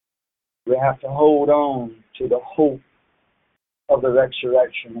 We have to hold on to the hope of the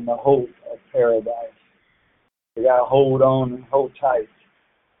resurrection and the hope of paradise. We got to hold on and hold tight.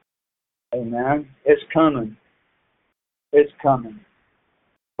 Amen. It's coming. It's coming.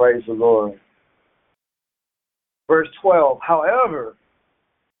 Praise the Lord. Verse 12, however,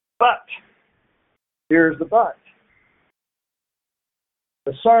 but, here's the but.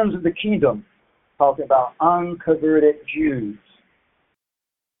 The sons of the kingdom, talking about unconverted Jews,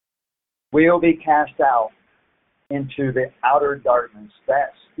 will be cast out into the outer darkness.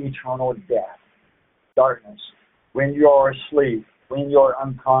 That's eternal death. Darkness. When you are asleep, when you are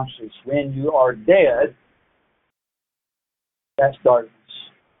unconscious, when you are dead, that's darkness.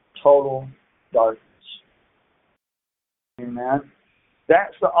 Total darkness. Amen.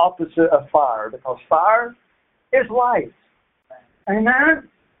 That's the opposite of fire, because fire is light. Amen.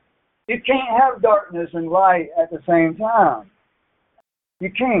 You can't have darkness and light at the same time.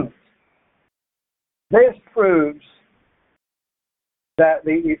 You can't. This proves that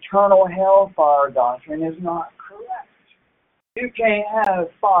the eternal hellfire doctrine is not correct. You can't have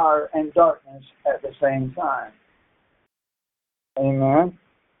fire and darkness at the same time. Amen.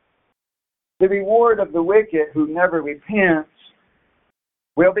 The reward of the wicked who never repents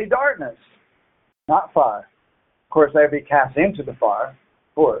will be darkness, not fire. Of course, they'll be cast into the fire,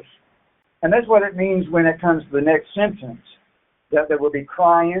 of course. And that's what it means when it comes to the next sentence, that there will be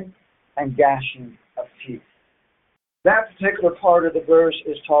crying and gnashing of teeth. That particular part of the verse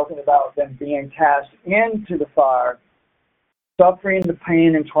is talking about them being cast into the fire, suffering the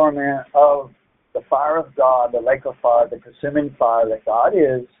pain and torment of the fire of God, the lake of fire, the consuming fire that God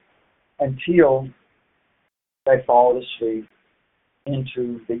is, until they fall asleep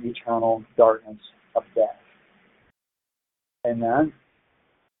into the eternal darkness of death. Amen.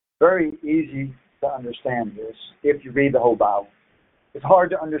 Very easy to understand this if you read the whole Bible. It's hard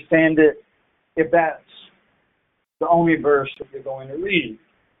to understand it if that's the only verse that you're going to read.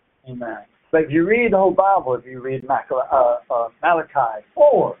 Amen. But if you read the whole Bible, if you read Malachi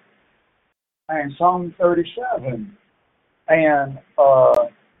 4 and Psalm 37 and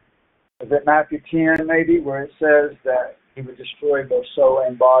is it Matthew 10 maybe, where it says that he would destroy both soul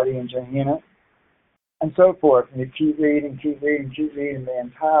and body in Gehenna, and so forth. And you keep reading the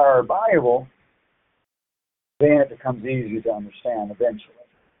entire Bible, then it becomes easy to understand eventually.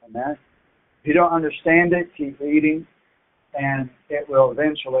 Amen? If you don't understand it, keep reading, and it will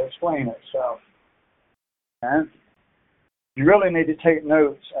eventually explain itself. Amen? You really need to take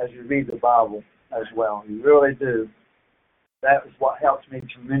notes as you read the Bible as well. You really do. That is what helped me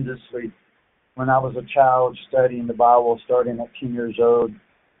tremendously when I was a child studying the Bible, starting at 10 years old,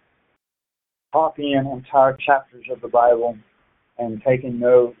 copying entire chapters of the Bible and taking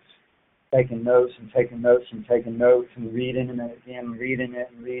notes and reading it again, reading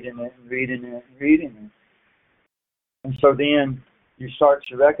it. And so then you start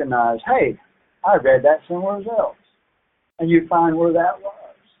to recognize, hey, I read that somewhere else. And you find where that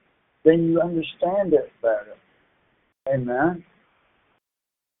was. Then you understand it better. Amen.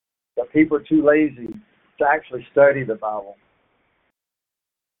 But people are too lazy to actually study the Bible.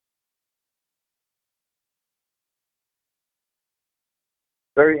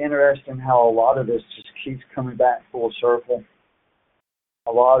 Very interesting how a lot of this just keeps coming back full circle.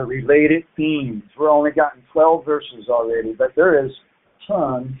 A lot of related themes. We're only gotten 12 verses already, but there is a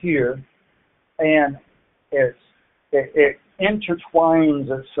ton here. And it intertwines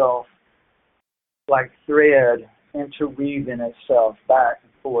itself like thread, interweaving itself back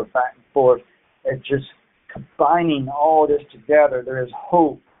and forth. It's just combining all this together. There is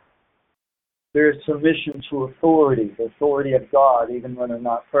hope. There is submission to authority, the authority of God, even when they're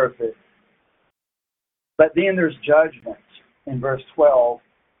not perfect. But then there's judgment in verse 12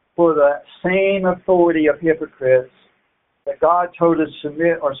 for the same authority of hypocrites that God told us to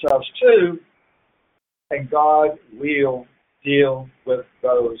submit ourselves to, and God will deal with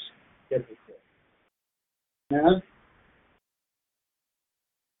those hypocrites. Now,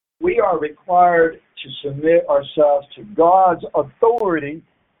 we are required to submit ourselves to God's authority,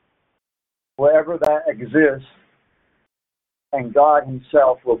 wherever that exists, and God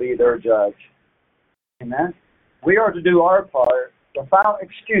Himself will be their judge. Amen? We are to do our part without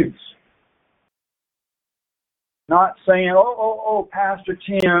excuse. Not saying, Pastor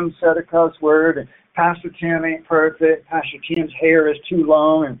Tim said a cuss word, and Pastor Tim ain't perfect, Pastor Tim's hair is too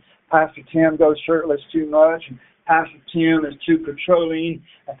long, and Pastor Tim goes shirtless too much, and Pastor Tim is too controlling,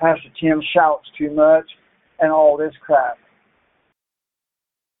 and Pastor Tim shouts too much, and all this crap.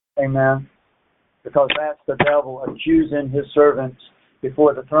 Amen? Because that's the devil accusing his servants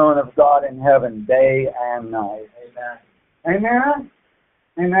before the throne of God in heaven day and night. Amen? Amen?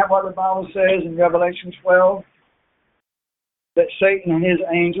 Isn't that what the Bible says in Revelation 12? That Satan and his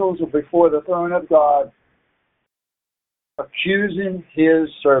angels are before the throne of God, accusing his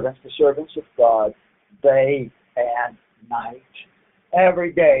servants, the servants of God, day and night.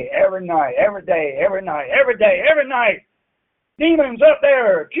 Every day, every night, every day, every night, every day, every night. Demons up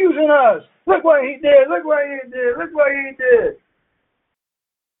there accusing us. Look what he did, look what he did, look what he did.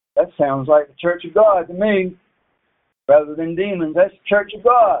 That sounds like the Church of God to me. Rather than demons, that's the Church of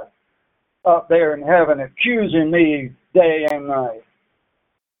God up there in heaven accusing me day and night.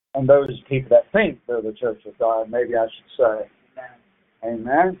 And those people that think they're the Church of God, maybe I should say.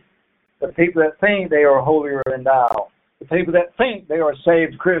 Amen. The people that think they are holier than thou. The people that think they are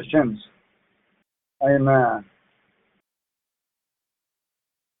saved Christians. Amen.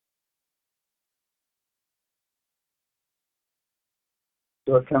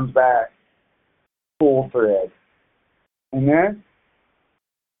 So it comes back full thread. Amen.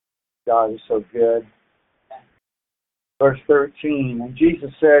 God is so good. Verse 13, and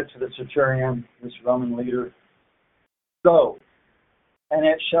Jesus said to the centurion, this Roman leader, go, and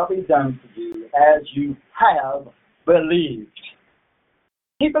it shall be done for you as you have believed.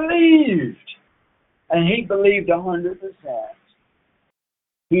 He believed. And he believed 100%.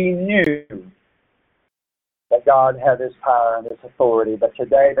 He knew that God had this power and this authority. But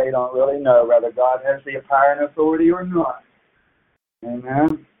today they don't really know whether God has the power and authority or not.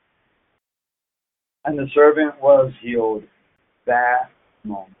 Amen. And the servant was healed that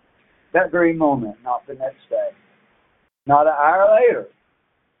moment. That very moment, not the next day. Not an hour later.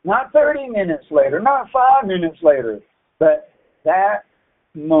 Not 30 minutes later. Not 5 minutes later. But that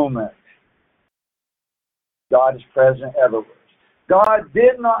moment, God is present everywhere. God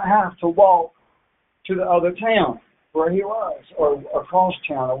did not have to walk to the other town where he was, or across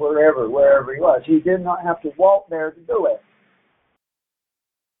town, or wherever he was. He did not have to walk there to do it.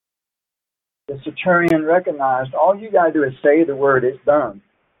 The centurion recognized, all you got to do is say the word, it's done.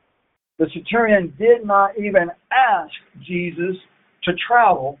 The centurion did not even ask Jesus to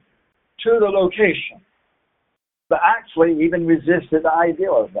travel to the location, but actually even resisted the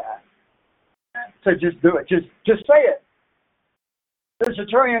idea of that. So just do it. Just say it. The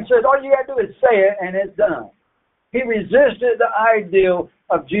centurion says, all you got to do is say it, and it's done. He resisted the idea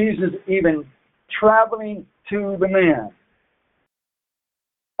of Jesus even traveling to the man.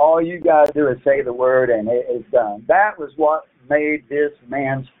 All you got to do is say the word, and it is done. That was what made this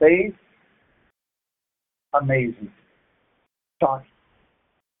man's faith amazing. Shocking.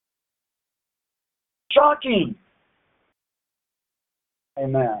 Shocking.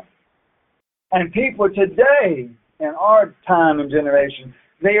 Amen. And people today, in our time and generation,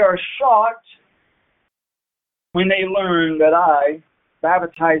 they are shocked when they learn that I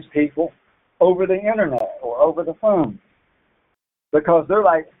baptize people over the internet or over the phone. Because they're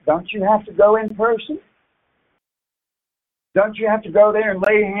like, don't you have to go in person? Don't you have to go there and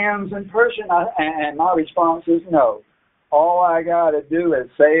lay hands in person? And my response is no. All I got to do is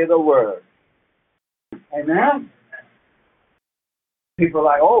say the word. Amen? People are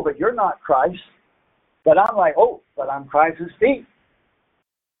like, oh, but you're not Christ. But I'm like, oh, but I'm Christ's feet.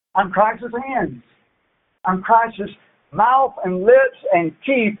 I'm Christ's hands. I'm Christ's mouth and lips and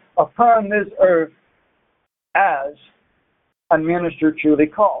teeth upon this earth as a minister truly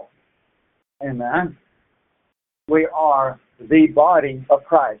called. Amen. We are the body of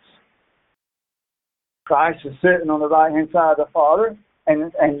Christ. Christ is sitting on the right-hand side of the Father,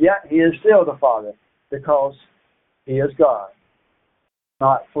 and yet He is still the Father because He is God,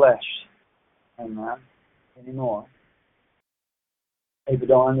 not flesh. Amen. Anymore. People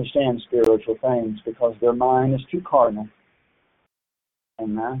don't understand spiritual things because their mind is too carnal.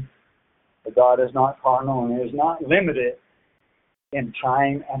 Amen. But God is not carnal and is not limited in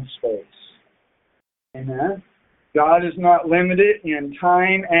time and space. Amen. God is not limited in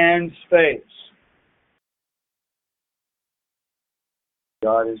time and space.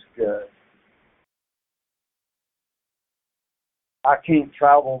 God is good. I can't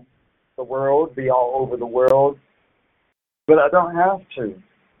travel the world, be all over the world, but I don't have to.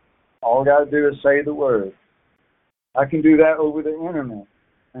 All I got to do is say the word. I can do that over the internet.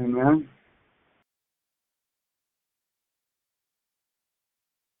 Amen.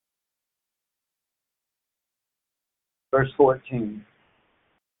 Verse 14.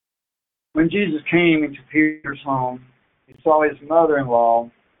 When Jesus came into Peter's home, he saw his mother-in-law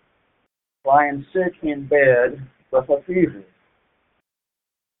lying sick in bed with a fever.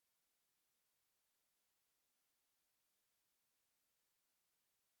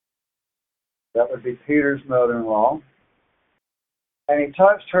 That would be Peter's mother-in-law. And he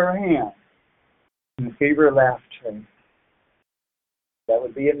touched her hand, and the fever left her. That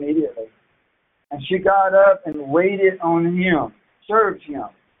would be immediately. And she got up and waited on him, served him.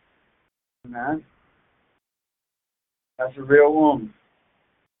 Amen. That's a real woman.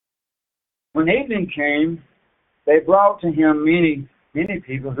 When evening came, they brought to him many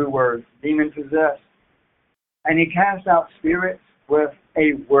people who were demon-possessed. And he cast out spirits with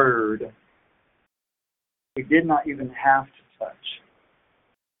a word. He did not even have to touch.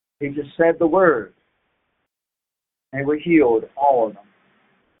 He just said the word. They were healed, all of them.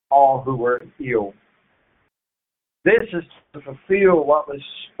 All who were ill. This is to fulfill what was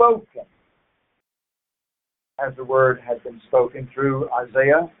spoken, as the word had been spoken through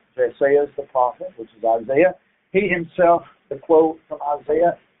Isaiah. Isaiah is the prophet, which is Isaiah. He himself, the quote from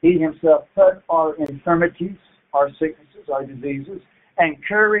Isaiah, he himself took our infirmities, our sicknesses, our diseases, and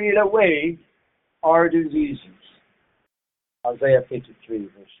carried away our diseases. Isaiah 53,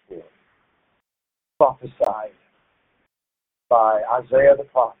 verse 4. Prophesied by Isaiah the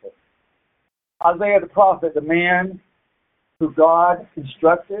prophet. Isaiah the prophet, the man who God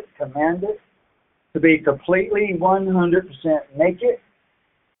instructed, commanded to be completely 100% naked,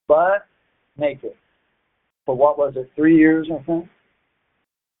 but naked. For what was it, 3 years, I think?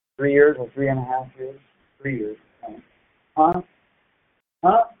 3 years or 3.5 years? 3 years. Huh?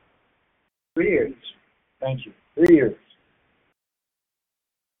 3 years. Thank you. 3 years.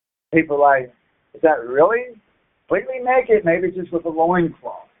 People are like, is that really? Completely naked? Maybe just with a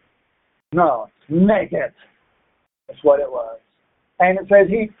loincloth. No, it's naked. That's what it was. And it says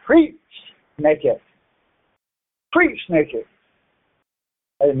he preached naked. Preached naked.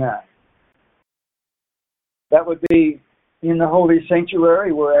 Amen. That would be in the holy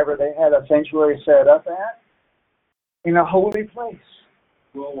sanctuary, wherever they had a sanctuary set up at. In a holy place.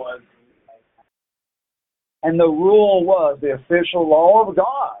 And the rule was the official law of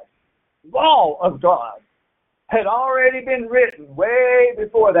God. Law of God had already been written way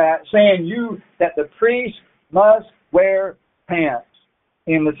before that, saying that the priest must wear pants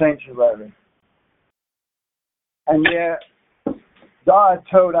in the sanctuary. And yet, God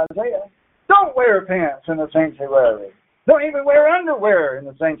told Isaiah, don't wear pants in the sanctuary. Don't even wear underwear in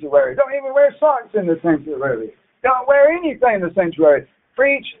the sanctuary. Don't even wear socks in the sanctuary. Don't wear anything in the sanctuary.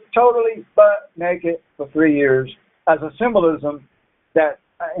 Preach totally butt naked for 3 years as a symbolism that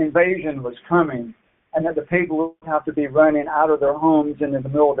invasion was coming and that the people would have to be running out of their homes in the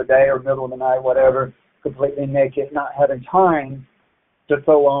middle of the day or middle of the night, whatever, completely naked, not having time to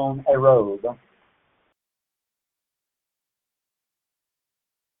throw on a robe.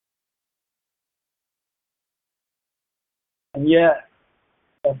 And yet,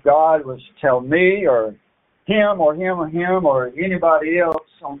 if God was to tell me or him or him or him or anybody else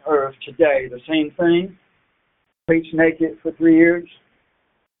on earth today the same thing, preach naked for 3 years,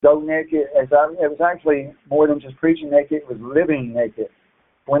 go naked, it was actually more than just preaching naked, it was living naked,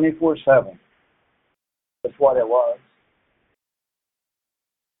 24/7. That's what it was.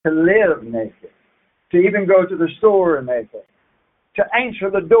 To live naked, to even go to the store naked, to answer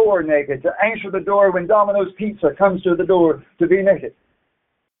the door naked, to answer the door when Domino's Pizza comes to the door, to be naked.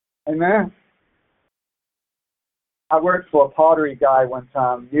 Amen? I worked for a pottery guy one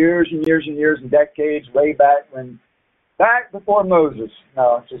time, years and years and years and decades, way back before Moses.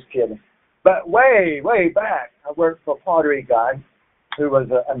 No, just kidding. But way, way back, I worked for a pottery guy who was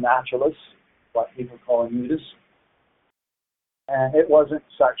a naturalist, what people call a nudist. And it wasn't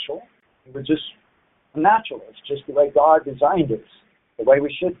sexual. It was just a naturalist, just the way God designed us, the way we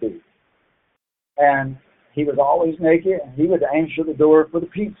should be. And he was always naked, and he would answer the door for the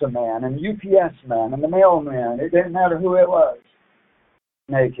pizza man and UPS man and the mailman. It didn't matter who it was.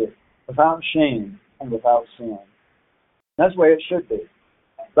 Naked, without shame and without sin. That's the way it should be.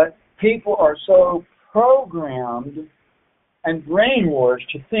 But people are so programmed and brainwashed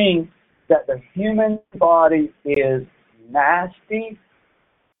to think that the human body is nasty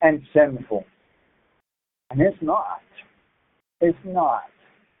and sinful. And it's not. It's not.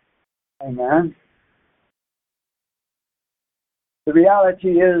 Amen. The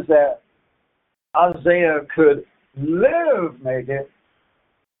reality is that Isaiah could live naked,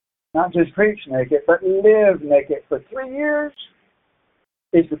 not just preach naked, but live naked for 3 years,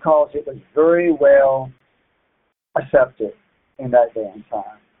 is because it was very well accepted in that day and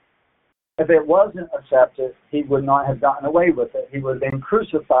time. If it wasn't accepted, he would not have gotten away with it. He would have been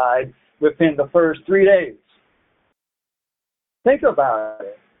crucified within the first 3 days. Think about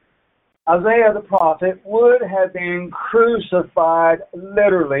it. Isaiah the prophet would have been crucified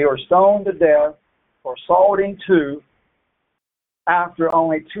literally or stoned to death or sawed in two after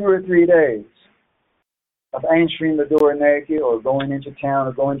only 2 or 3 days of answering the door naked or going into town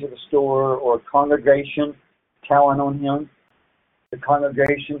or going to the store or congregation telling on him. The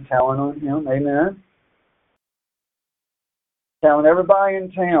congregation telling on him. Amen. Telling everybody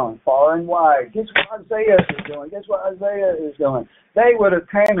in town, far and wide, guess what Isaiah is doing? Guess what Isaiah is doing? They would have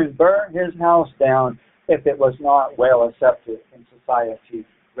come and burnt his house down if it was not well accepted in society,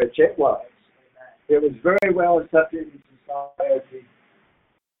 which it was. It was very well accepted in society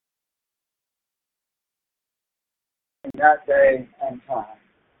in that day and time.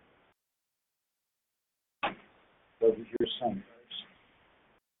 Those are your singers.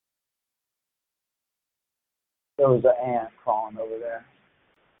 There was an ant crawling over there.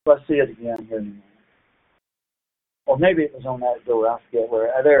 Let's see it again here in a minute. Or maybe it was on that door. I forget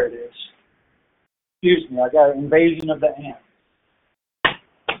where. There it is. Excuse me. I got an invasion of the ant.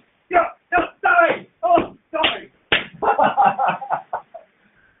 Yeah, die! Oh, die!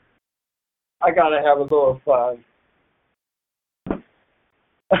 I gotta have a little fun.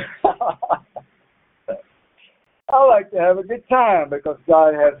 I like to have a good time because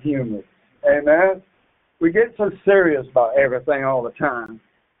God has humor. Amen. We get so serious about everything all the time.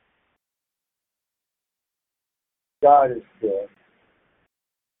 God is good.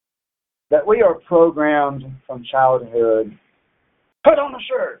 That we are programmed from childhood. Put on a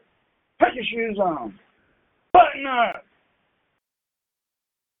shirt. Put your shoes on. Button up.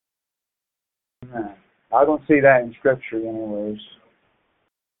 No, I don't see that in Scripture anyways.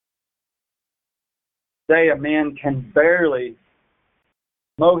 Today a man can barely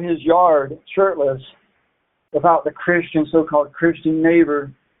mow his yard shirtless without the Christian, so-called Christian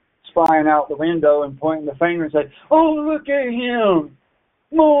neighbor spying out the window and pointing the finger and saying, "Oh, look at him,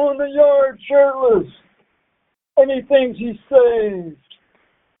 mowing the yard shirtless, and he thinks he's saved."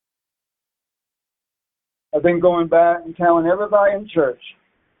 I've been going back and telling everybody in church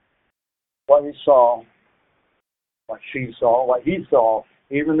what he saw, what she saw, what he saw.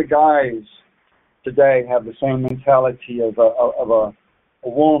 Even the guys today have the same mentality of a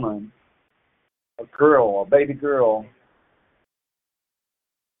woman, a girl, a baby girl.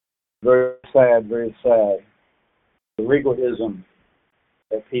 Very sad, very sad. The legalism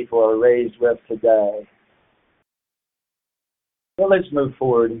that people are raised with today. Well, let's move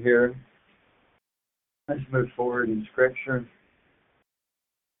forward here. Let's move forward in Scripture.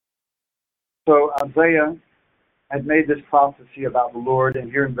 So Isaiah had made this prophecy about the Lord,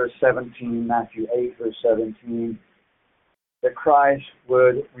 and here in verse 17, Matthew 8, verse 17, that Christ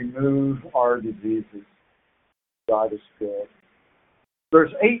would remove our diseases. God is good.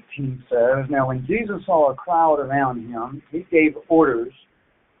 Verse 18 says, now when Jesus saw a crowd around him, he gave orders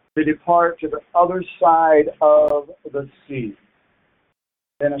to depart to the other side of the sea.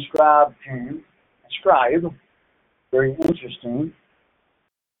 Then a scribe came. A scribe, very interesting.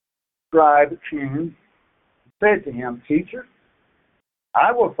 Scribe came, said to him, Teacher,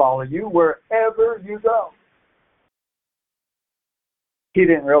 I will follow you wherever you go. He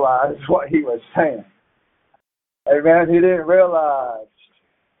didn't realize what he was saying. Amen. He didn't realize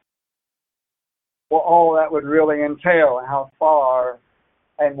what all that would really entail and how far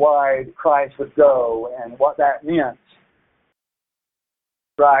and wide Christ would go and what that meant.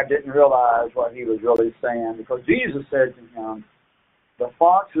 The scribe didn't realize what he was really saying because Jesus said to him, the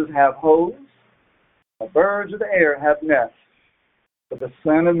foxes have holes, the birds of the air have nests, but the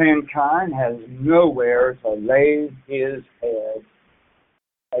Son of Mankind has nowhere to lay his head.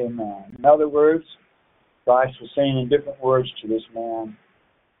 Amen. In other words, Christ was saying in different words to this man,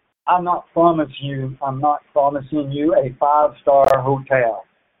 I'm not promising you a 5-star hotel.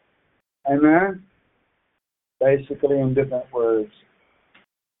 Amen? Basically in different words.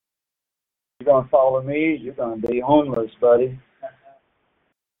 You're going to follow me, you're going to be homeless, buddy.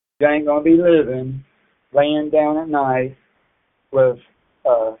 You ain't going to be living, laying down at night with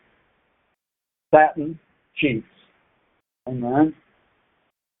satin sheets. Amen?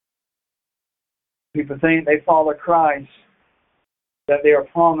 People think they follow Christ, that they are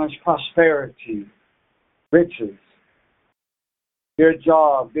promised prosperity, riches, good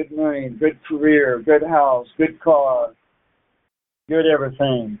job, good money, good career, good house, good car, good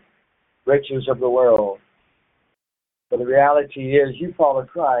everything, riches of the world. But the reality is, you follow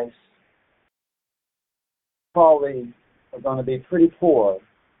Christ, probably are going to be pretty poor,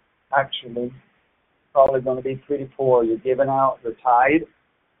 actually. Probably going to be pretty poor. You're giving out your tithe.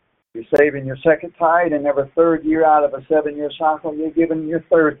 You're saving your second tithe, and every third year out of a 7-year cycle, you're giving your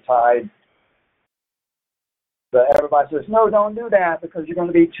third tithe. But everybody says, no, don't do that because you're going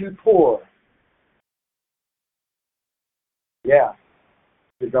to be too poor. Yeah,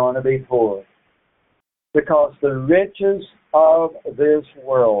 you're going to be poor. Because the riches of this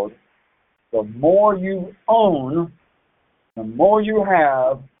world, the more you own, the more you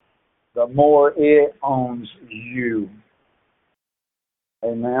have, the more it owns you.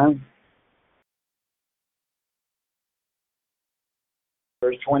 Amen.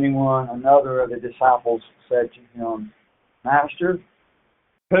 Verse 21, another of the disciples said to him, Master,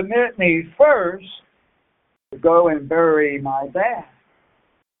 permit me first to go and bury my dad.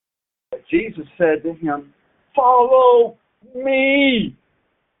 But Jesus said to him, follow me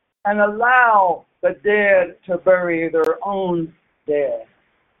and allow the dead to bury their own dead.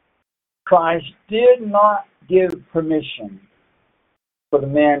 Christ did not give permission for the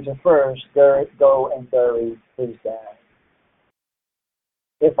man to first go and bury his dad.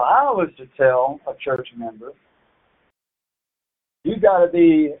 If I was to tell a church member, you got to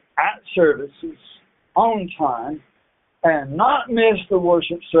be at services on time and not miss the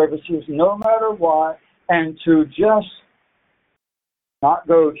worship services no matter what, and to just not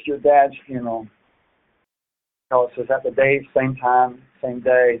go to your dad's funeral because it's at the day, same time, same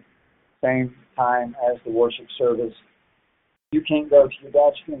day, same time as the worship service. You can't go to your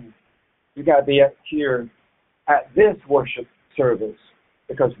dad's funeral. You got to be here at this worship service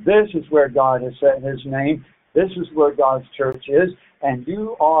because this is where God has set his name. This is where God's church is, and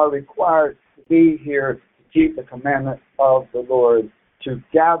you are required to be here to keep the commandment of the Lord, to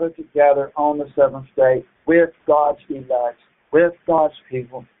gather together on the seventh day with God's elect, with God's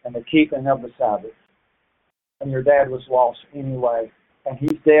people, and the keeping of the Sabbath. And your dad was lost anyway, and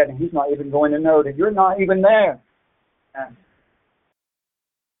he's dead, and he's not even going to know that you're not even there. And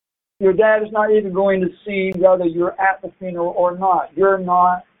your dad is not even going to see whether you're at the funeral or not. You're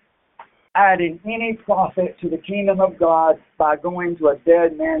not adding any profit to the kingdom of God by going to a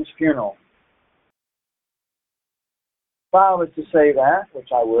dead man's funeral. If I was to say that, which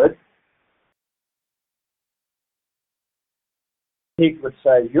I would, he would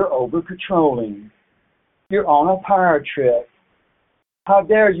say, you're over-controlling. You're on a power trip. How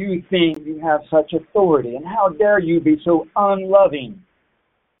dare you think you have such authority? And how dare you be so unloving?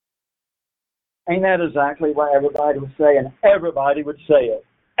 Ain't that exactly what everybody would say? And everybody would say it.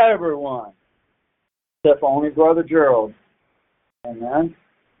 everyone, except for only Brother Gerald. Amen.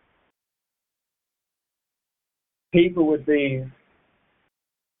 People would be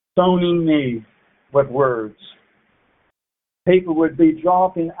stoning me with words. People would be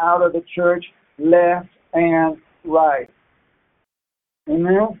dropping out of the church left and right.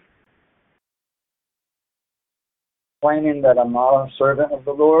 Amen. Claiming that I'm not a servant of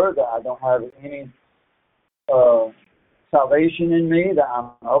the Lord, that I don't have any salvation in me, that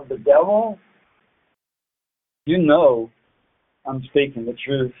I'm of the devil. You know I'm speaking the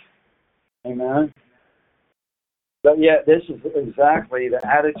truth. Amen. But yet this is exactly the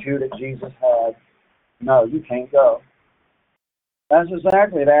attitude that Jesus had. No, you can't go. That's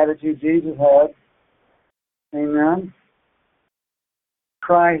exactly the attitude Jesus had. Amen.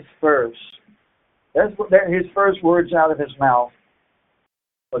 Christ first. His first words out of his mouth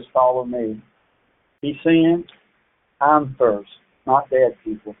was follow me. He's saying, I'm first, not dead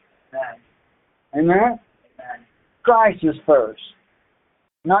people. Amen. Amen? Amen. Christ is first.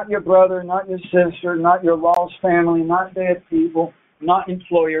 Not your brother, not your sister, not your lost family, not dead people, not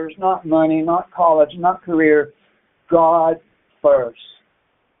employers, not money, not college, not career. God first.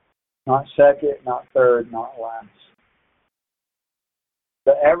 Not second, not third, not last.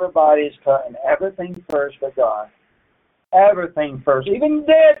 But everybody's putting everything first but God. Everything first. Even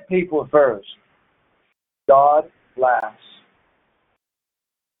dead people first. God last.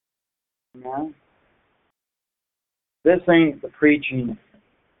 Amen? This ain't the preaching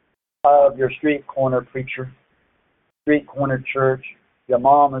of your street corner preacher, street corner church, your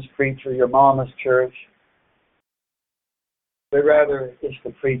mama's preacher, your mama's church. But rather, it's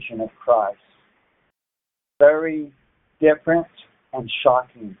the preaching of Christ. Very different and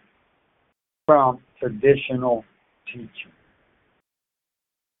shocking from traditional teaching.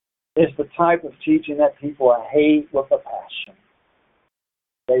 It's the type of teaching that people hate with a passion.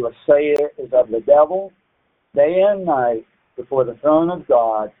 They will say it is of the devil day and night before the throne of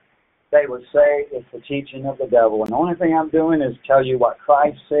God. They would say it's the teaching of the devil. And the only thing I'm doing is tell you what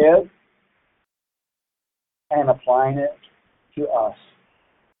Christ said and applying it to us.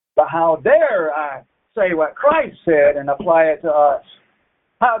 But how dare I say what Christ said and apply it to us?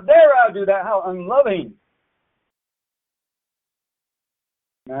 How dare I do that? How unloving.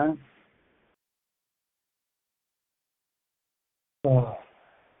 Man. Oh.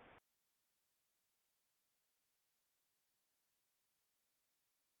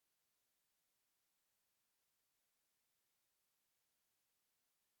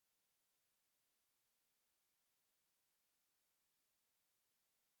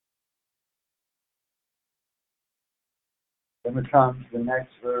 Then we come to the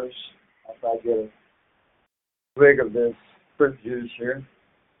next verse. After I get a swig of this fruit juice here.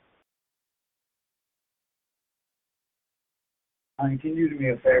 Honey, can you do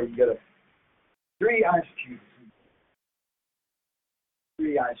me a favor and get 3 ice cubes?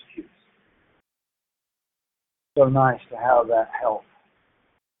 3 ice cubes. So nice to have that help.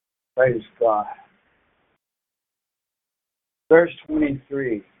 Praise God. Verse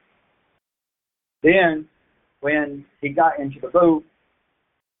 23. Then, when he got into the boat,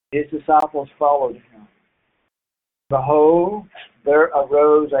 his disciples followed him. Behold, there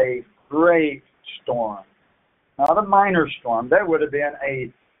arose a great storm. Not a minor storm. There would have been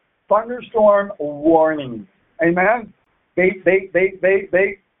a thunderstorm warning. Amen? Beep, beep, beep, beep,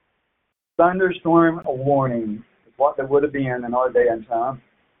 beep. Thunderstorm warning is what there would have been in our day and time.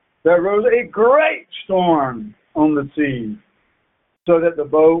 There arose a great storm on the sea, so that the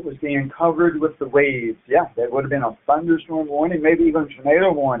boat was being covered with the waves. Yeah, there would have been a thunderstorm warning, maybe even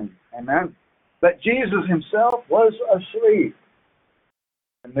tornado warning. Amen? But Jesus himself was asleep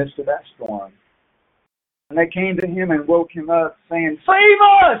in the midst of that storm. And they came to him and woke him up, saying, Save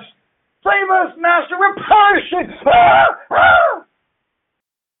us! Save us, Master! We're perishing! Ah! Ah!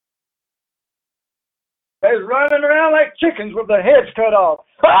 They're running around like chickens with their heads cut off.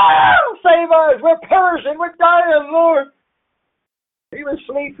 Ah! Save us! We're perishing! We're dying, Lord! He was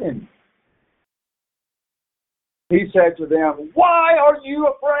sleeping. He said to them, Why are you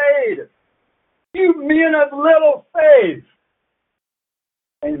afraid? You men of little faith.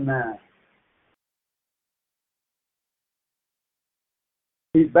 Amen.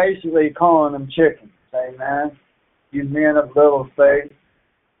 He's basically calling them chickens. Amen. You men of little faith.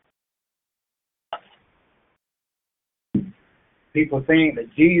 People think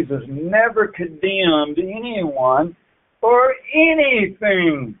that Jesus never condemned anyone or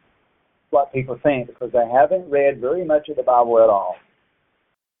anything. That's what people think, because they haven't read very much of the Bible at all.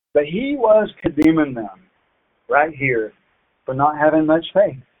 But he was condemning them right here for not having much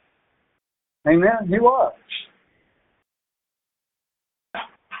faith. Amen? He was.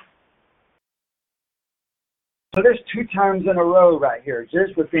 So there's 2 times in a row right here,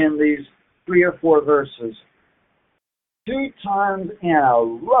 just within these 3 or 4 verses. 2 times in a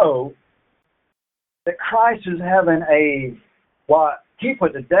row that Christ is having what people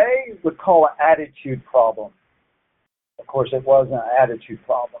today would call an attitude problem. Of course, it wasn't an attitude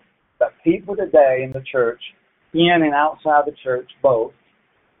problem. But people today in the church, in and outside the church, both,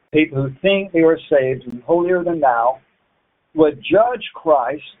 people who think they are saved and holier than thou, would judge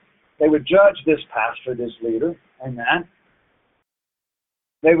Christ. They would judge this pastor, this leader, amen.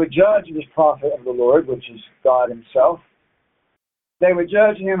 They would judge this prophet of the Lord, which is God himself. They would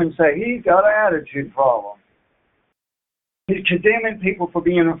judge him and say, he's got an attitude problem. He's condemning people for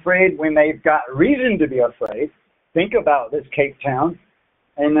being afraid when they've got reason to be afraid. Think about this, Cape Town.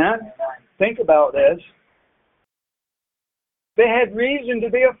 Amen? Think about this. They had reason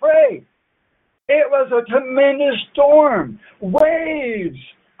to be afraid. It was a tremendous storm. Waves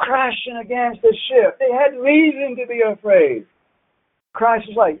crashing against the ship. They had reason to be afraid. Christ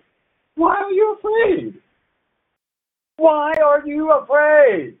is like, why are you afraid? Why are you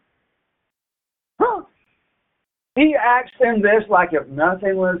afraid? Huh? He asked them this like if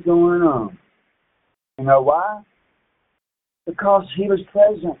nothing was going on. You know why? Because he was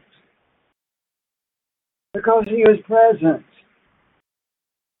present. Because he was present.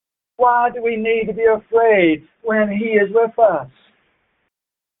 Why do we need to be afraid when he is with us?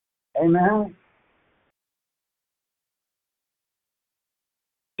 Amen?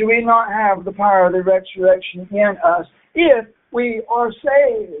 Do we not have the power of the resurrection in us if we are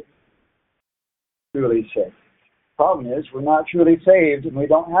saved? Truly saved. Problem is, we're not truly saved, and we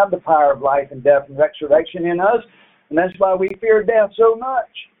don't have the power of life and death and resurrection in us, and that's why we fear death so much.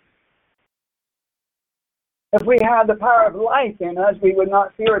 If we had the power of life in us, we would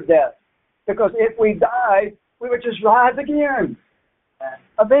not fear death, because if we died, we would just rise again.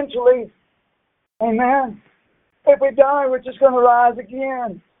 Eventually, amen. If we die, we're just going to rise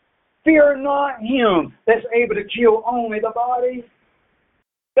again. Fear not him that's able to kill only the body,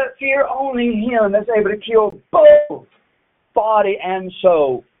 but fear only him that's able to kill both body and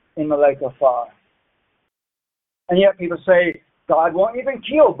soul in the lake of fire. And yet people say, God won't even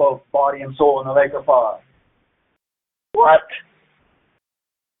kill both body and soul in the lake of fire. What?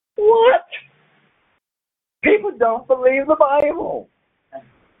 What? People don't believe the Bible.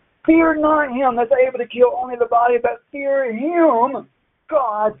 Fear not him that's able to kill only the body, but fear him,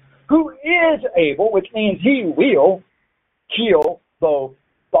 God, who is able, which means he will kill both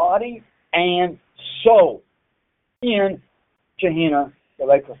body and soul in Gehenna, the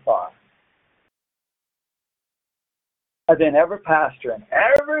lake of fire. And then every pastor and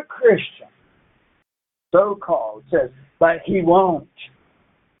every Christian, so-called, says, but he won't.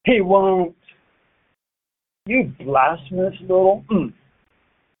 He won't. You blasphemous little...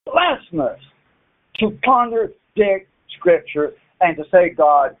 blasphemous to contradict Scripture and to say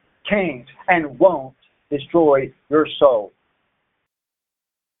God can't and won't destroy your soul.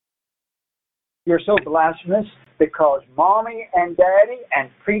 You're so blasphemous because mommy and daddy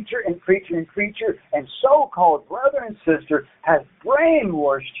and preacher and preacher and preacher and so-called brother and sister has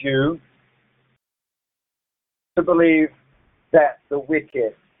brainwashed you to believe that the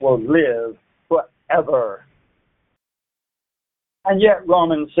wicked will live forever. And yet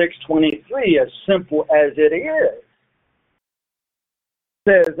Romans 6:23, as simple as it is,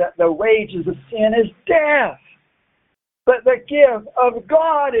 says that the wages of sin is death, but the gift of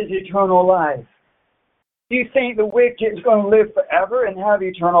God is eternal life. Do you think the wicked is going to live forever and have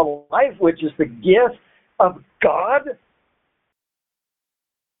eternal life, which is the gift of God?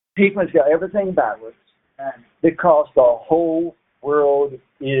 People have got everything backwards because the whole world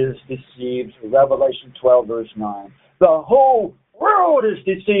is deceived. Revelation 12, verse 9. The whole world is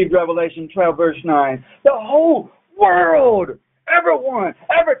deceived, Revelation 12, verse 9. The whole world, everyone,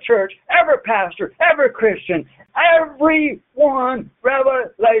 every church, every pastor, every Christian, everyone,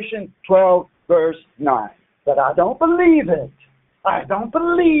 Revelation 12, verse 9. But I don't believe it. I don't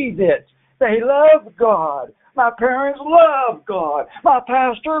believe it. They love God. My parents love God. My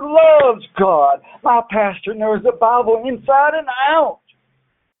pastor loves God. My pastor knows the Bible inside and out.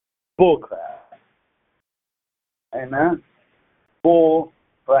 Bullcrap. Amen. Bull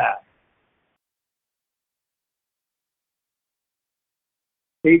crap.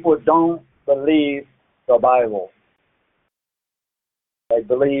 People don't believe the Bible. They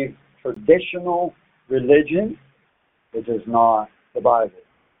believe traditional religion, which is not the Bible.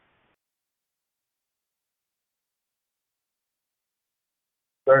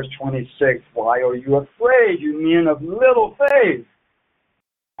 Verse 26, why are you afraid, you men of little faith?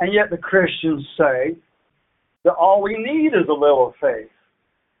 And yet the Christians say that all we need is a little faith.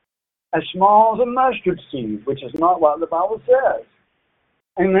 as small as a mustard seed, which is not what the Bible says.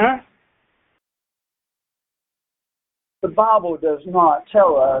 Amen? The Bible does not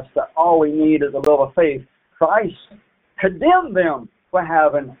tell us that all we need is a little faith. Christ condemned them for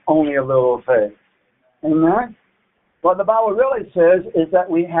having only a little faith. Amen? What the Bible really says is that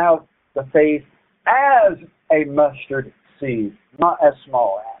we have the faith as a mustard seed, not as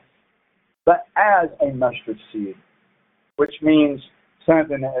small as, but as a mustard seed, which means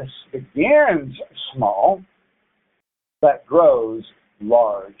something that begins small but grows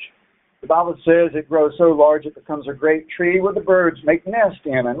large. The Bible says it grows so large it becomes a great tree where the birds make nest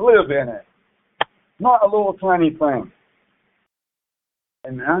in and live in it. Not a little tiny thing.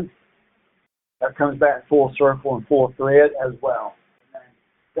 Amen? That comes back full circle and full thread as well.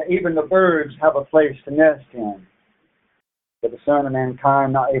 That even the birds have a place to nest in. But the Son of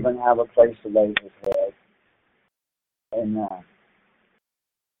Mankind not even have a place to lay his head. Amen.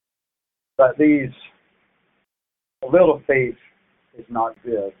 But a little faith is not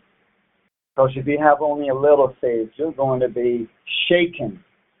good. Because if you have only a little faith, you're going to be shaken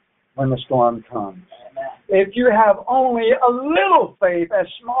when the storm comes. Amen. If you have only a little faith, as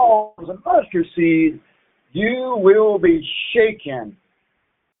small as a mustard seed, you will be shaken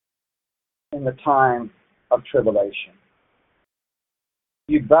in the time of tribulation.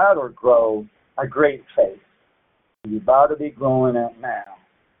 You better grow a great faith. You better be growing it now,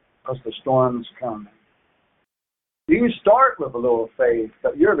 because the storm's coming. You start with a little faith,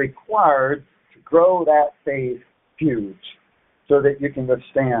 but you're required to grow that faith huge so that you can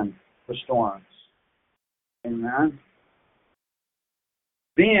withstand the storms. Amen?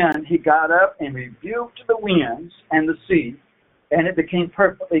 Then he got up and rebuked the winds and the sea, and it became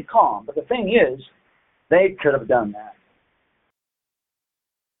perfectly calm. But the thing is, they could have done that.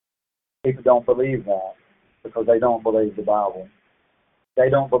 People don't believe that because they don't believe the Bible. They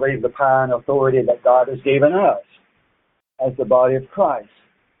don't believe the power and authority that God has given us as the body of Christ.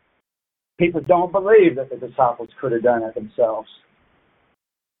 People don't believe that the disciples could have done it themselves.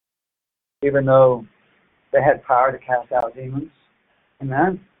 Even though they had power to cast out demons.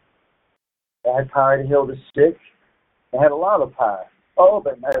 Amen? They had power to heal the sick. They had a lot of power. Oh,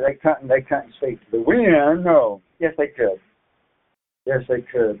 but no, they couldn't speak to the wind. No. Yes, they could. Yes, they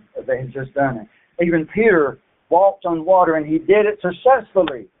could. They had just done it. Even Peter walked on water, and he did it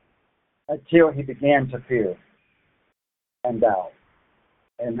successfully until he began to fear and doubt.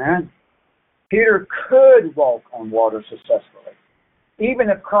 Amen? Peter could walk on water successfully. Even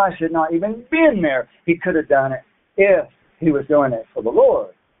if Christ had not even been there, he could have done it. If he was doing it for the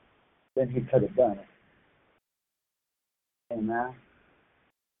Lord, then he could have done it. Amen?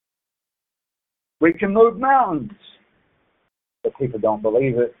 We can move mountains, but people don't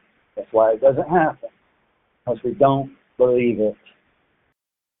believe it. That's why it doesn't happen, because we don't believe it.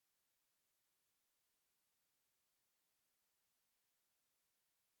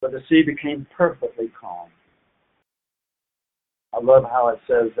 But the sea became perfectly calm. I love how it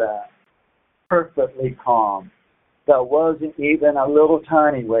says that. Perfectly calm. There wasn't even a little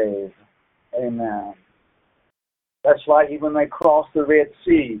tiny wave. Amen. That's like even when they crossed the Red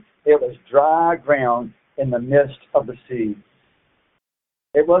Sea, it was dry ground in the midst of the sea.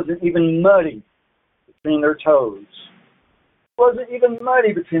 It wasn't even muddy between their toes. It wasn't even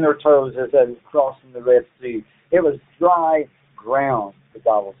muddy between their toes as they were crossing the Red Sea. It was dry ground, the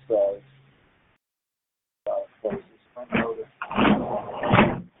Bible says.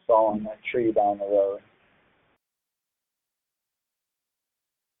 Sawing that tree down the road.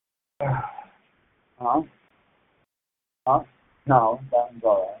 Huh? No, that one's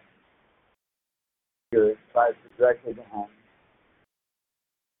all right. Good. Right directly behind me.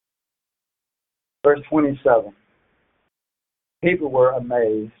 Verse 27. People were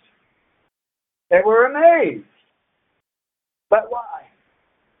amazed. They were amazed. But why?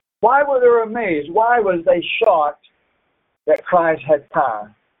 Why were they amazed? Why was they shocked that Christ had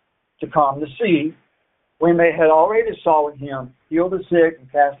power to calm the sea when they had already saw him heal the sick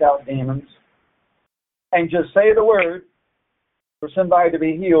and cast out demons and just say the word for somebody to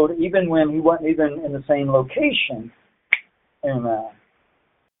be healed even when he wasn't even in the same location? And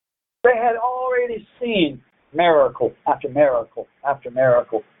they had already seen miracle after miracle after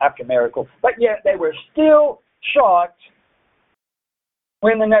miracle after miracle, but yet they were still shocked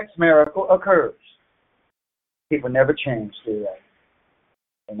when the next miracle occurs. People never change, do they?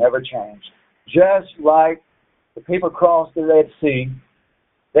 They never change. Just like the people crossed the Red Sea,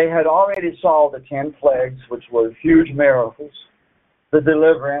 they had already saw the 10 plagues, which were huge miracles, the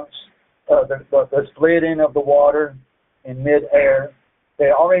deliverance, the splitting of the water in midair, They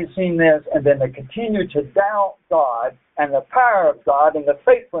had already seen this, and then they continued to doubt God and the power of God and the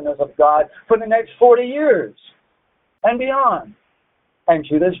faithfulness of God for the next 40 years and beyond. And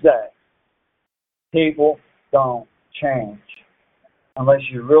to this day, people don't change unless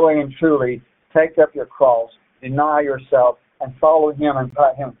you really and truly take up your cross, deny yourself, and follow Him and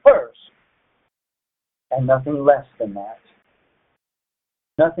put Him first, and nothing less than that.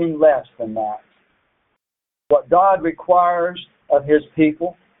 Nothing less than that. What God requires of His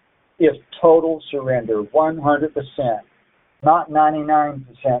people is total surrender, 100%. Not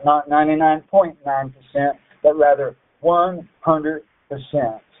 99%, not 99.9%, but rather 100%.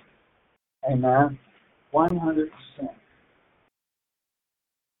 Amen? 100%.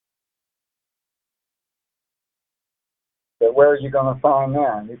 But where are you going to find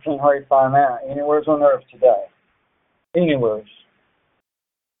that? You can't hardly find that anywhere on earth today. Anywhere.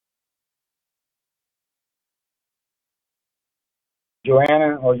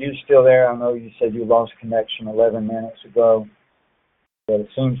 Joanna, are you still there? I know you said you lost connection 11 minutes ago, but it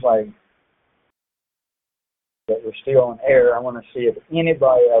seems like that we're still on air. I want to see if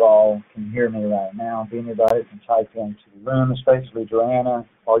anybody at all can hear me right now. If anybody can type into the room, especially Joanna,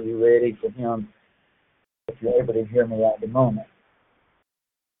 are you ready for him? If you're able to hear me at the moment.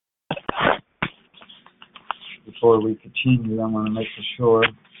 Before we continue, I want to make sure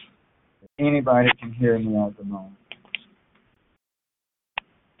that anybody can hear me at the moment.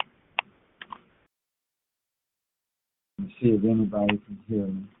 Let's see if anybody can hear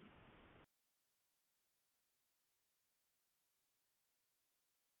me.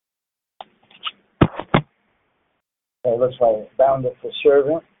 It looks like Bountiful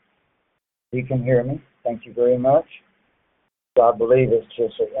Servant. He can hear me. Thank you very much. So I believe it's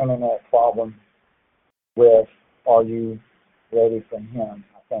just an internet problem with Are You Ready from Him?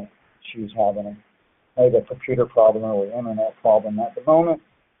 I think she's having maybe a computer problem or an internet problem at the moment.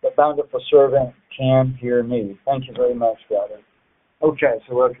 But Bountiful Servant can hear me. Thank you very much, brother. Okay,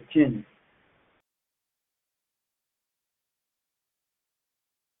 so we'll continue.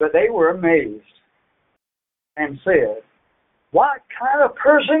 But they were amazed and said, "What kind of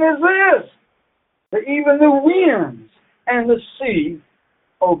person is this, that even the winds and the sea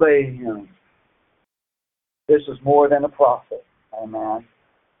obey Him?" This is more than a prophet. Amen.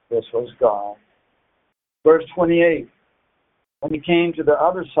 This was God. Verse 28. When He came to the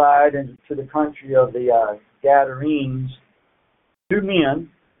other side and to the country of the Gadarenes, 2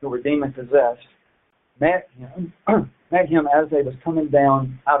 men who were demon-possessed met him as they was coming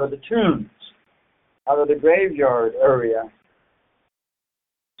down out of the tombs, out of the graveyard area.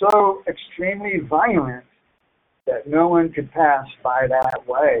 So extremely violent that no one could pass by that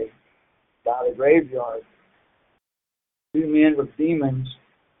way, by the graveyard. 2 men with demons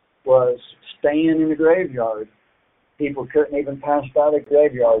was staying in the graveyard. People couldn't even pass by the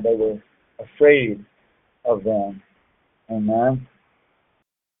graveyard. They were afraid of them. Amen.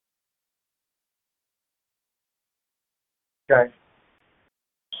 Okay.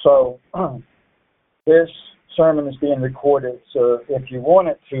 So this sermon is being recorded, so if you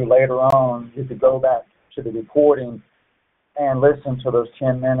wanted to later on, you could go back to the recording and listen to those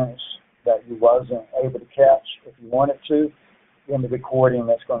 10 minutes that you wasn't able to catch if you wanted to in the recording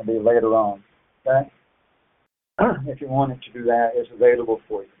that's going to be later on. Okay? If you wanted to do that, it's available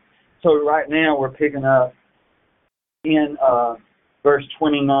for you. So right now we're picking up in verse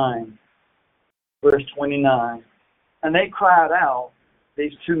 29. Verse 29. And they cried out,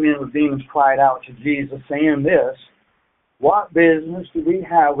 these 2 men with demons cried out to Jesus, saying this, "What business do we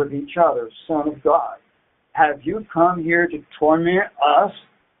have with each other, Son of God? Have you come here to torment us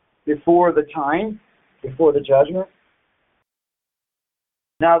before the time, before the judgment?"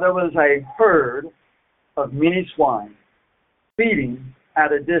 Now there was a herd of many swine feeding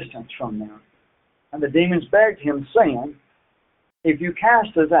at a distance from them. And the demons begged Him, saying, "If you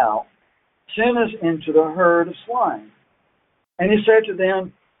cast us out, send us into the herd of swine." And He said to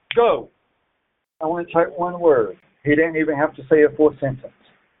them, "Go." I want to type one word. He didn't even have to say a full sentence.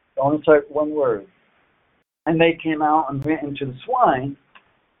 I only type one word. And they came out and went into the swine,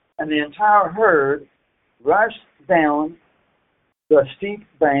 and the entire herd rushed down the steep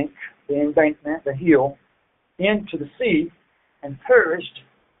bank, the embankment, the hill, into the sea, and perished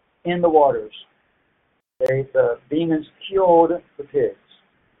in the waters. The demons killed the pigs.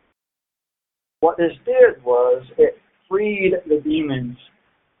 What this did was it freed the demons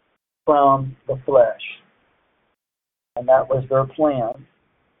from the flesh. And that was their plan,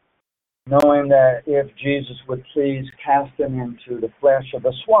 knowing that if Jesus would please cast them into the flesh of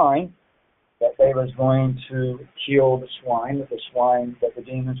a swine, that they was going to kill the swine, that the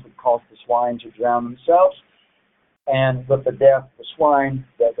demons would cause the swine to drown themselves, and with the death of the swine,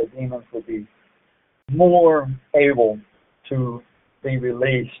 that the demons would be more able to be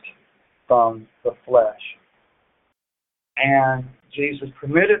released from the flesh. And Jesus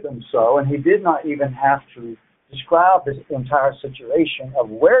permitted them so, and he did not even have to describe this entire situation of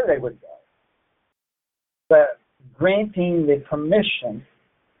where they would go, but granting the permission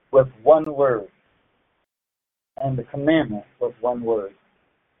with one word, and the commandment with one word.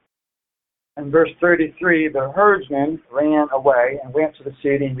 In verse 33, the herdsmen ran away and went to the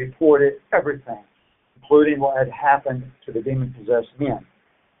city and reported everything, including what had happened to the demon-possessed men.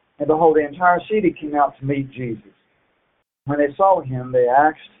 And behold, the entire city came out to meet Jesus. When they saw him, they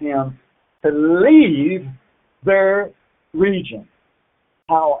asked him to leave their region.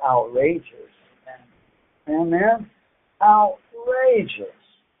 How outrageous. Amen? Outrageous.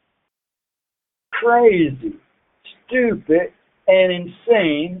 Crazy, stupid, and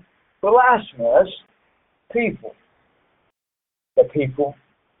insane, blasphemous people. The people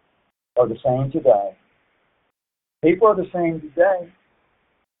are the same today. People are the same today.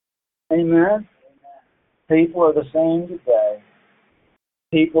 Amen? People are the same today.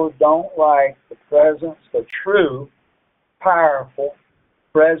 People don't like the presence, the true, powerful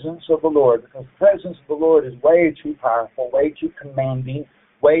presence of the Lord, because the presence of the Lord is way too powerful, way too commanding,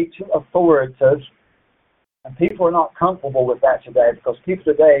 way too authoritative. And people are not comfortable with that today, because people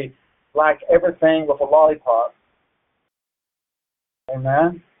today like everything with a lollipop.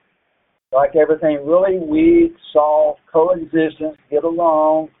 Amen? Like everything really weak, soft, coexistence, get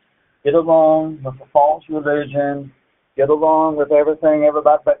along with the false religion, get along with everything,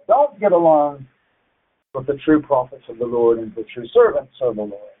 everybody, but don't get along with the true prophets of the Lord and the true servants of the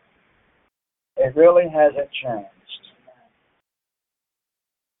Lord. It really hasn't changed.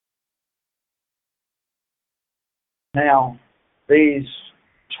 Now, these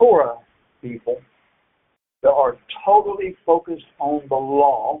Torah people that are totally focused on the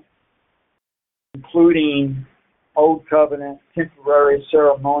law, including Old Covenant, temporary,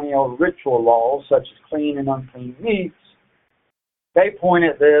 ceremonial, ritual laws, such as clean and unclean meats, they point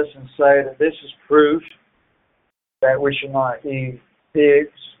at this and say that this is proof that we should not eat pigs,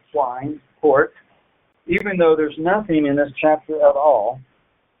 swine, pork, even though there's nothing in this chapter at all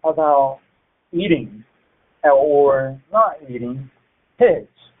about eating or not eating pigs.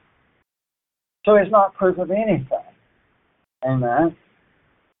 So it's not proof of anything. Amen.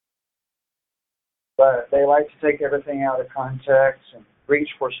 But they like to take everything out of context and reach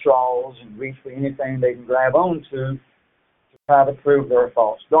for straws and reach for anything they can grab onto to try to prove their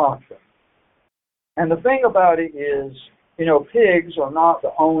false doctrine. And the thing about it is, pigs are not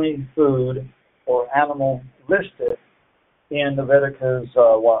the only food or animal listed in Leviticus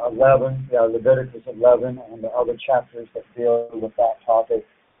 11, Leviticus 11 and the other chapters that deal with that topic.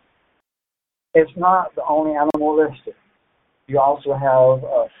 It's not the only animal listed. You also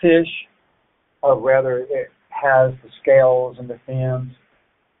have fish, rather it has the scales and the fins,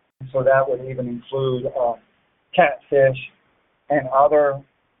 and so that would even include catfish and other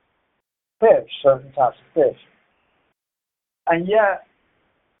fish, certain types of fish. And yet,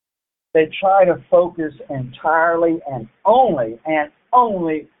 they try to focus entirely and only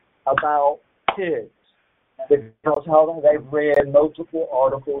about pigs. Because how they've read multiple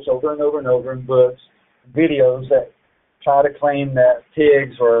articles over and over and over in books, videos that try to claim that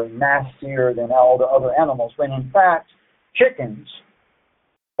pigs are nastier than all the other animals, when in fact, chickens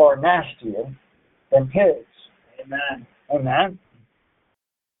are nastier than pigs. Amen. Amen.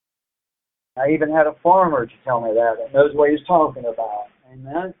 I even had a farmer to tell me that knows what he's talking about.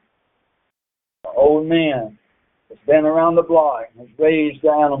 Amen. An old man that's been around the block and has raised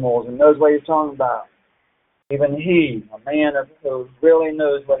animals and knows what he's talking about. Even he, a man who really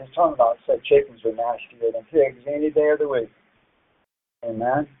knows what he's talking about, said chickens are nastier than pigs any day of the week.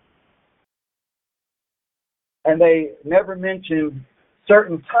 Amen. And they never mention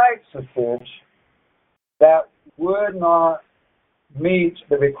certain types of fish that would not meet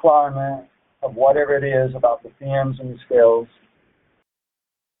the requirement of whatever it is about the fins and the scales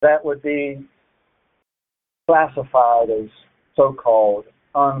that would be classified as so-called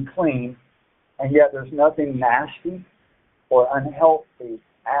unclean, and yet there's nothing nasty or unhealthy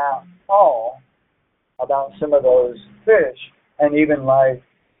at all about some of those fish. And even like,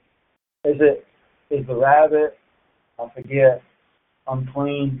 is the rabbit, I forget,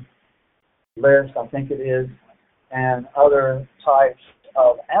 unclean list, I think it is, and other types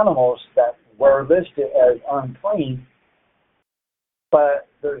of animals that were listed as unclean, but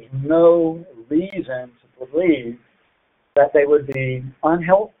there's no reason to believe that they would be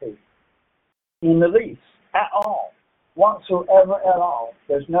unhealthy in the least, at all, whatsoever at all.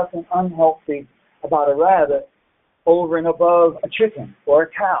 There's nothing unhealthy about a rabbit over and above a chicken or a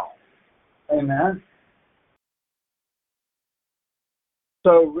cow. Amen.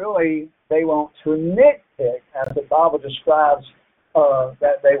 So really, they want to nitpick, as the Bible describes,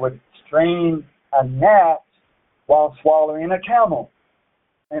 that they would strain a gnat while swallowing a camel.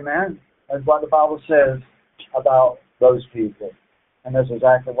 Amen. That's what the Bible says about those people. And that's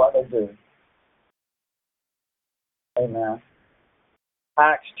exactly what they do. Amen.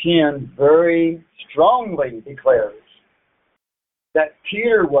 Acts 10 very strongly declares that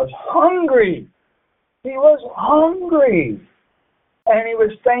Peter was hungry. He was hungry. And he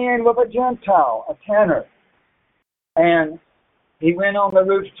was staying with a Gentile, a tanner. And he went on the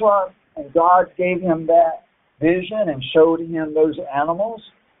rooftop, and God gave him that vision and showed him those animals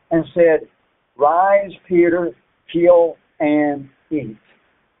and said, "Rise, Peter, kill and eat."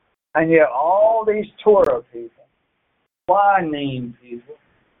 And yet all these Torah people, fly-name people,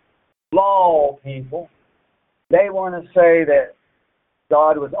 law people, they want to say that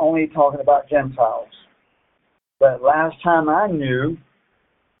God was only talking about Gentiles. But last time I knew,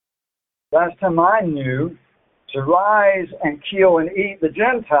 to rise and kill and eat the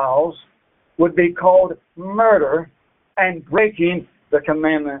Gentiles would be called murder and breaking the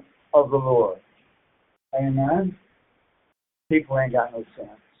commandment of the Lord. Amen? People ain't got no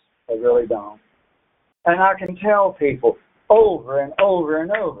sense. They really don't. And I can tell people over and over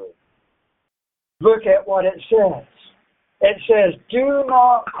and over, look at what it says. It says, do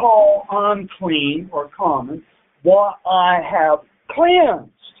not call unclean or common what I have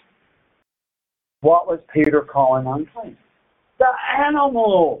cleansed. What was Peter calling unclean? The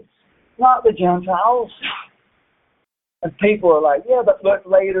animals, not the Gentiles. And people are like, yeah, but look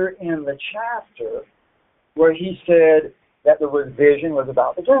later in the chapter where he said that the vision was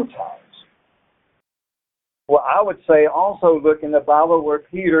about the Gentiles. Well, I would say also look in the Bible where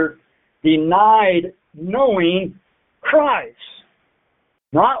Peter denied knowing Christ.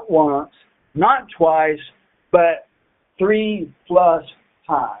 Not once, not twice, but 3+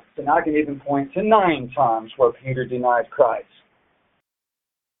 times. And I can even point to 9 times where Peter denied Christ.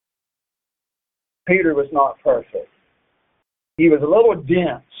 Peter was not perfect. He was a little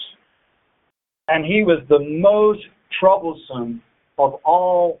dense. And he was the most troublesome of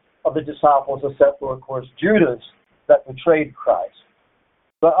all of the disciples, except for, of course, Judas, that betrayed Christ.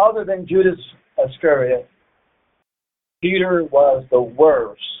 But other than Judas Iscariot, Peter was the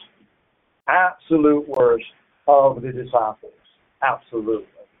worst, absolute worst of the disciples. Absolutely.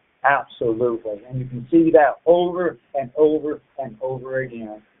 Absolutely. And you can see that over and over and over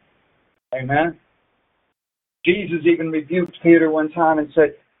again. Amen? Jesus even rebuked Peter one time and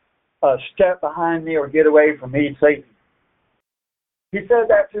said, step behind me or get away from me, Satan. He said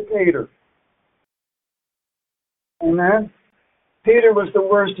that to Peter. Amen? Peter was the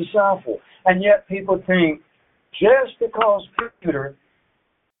worst disciple. And yet people think just because Peter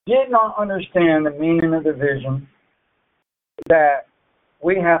did not understand the meaning of the vision, that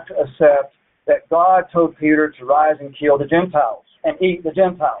we have to accept that God told Peter to rise and kill the Gentiles and eat the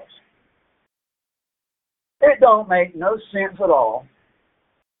Gentiles. It don't make no sense at all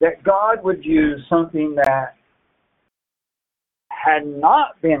that God would use something that had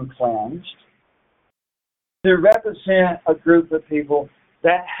not been cleansed to represent a group of people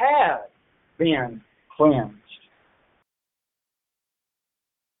that had been cleansed.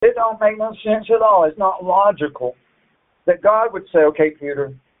 It don't make no sense at all. It's not logical that God would say, okay,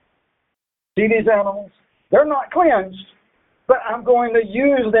 Peter, see these animals? They're not cleansed, but I'm going to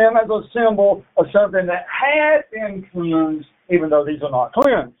use them as a symbol of something that had been cleansed, even though these are not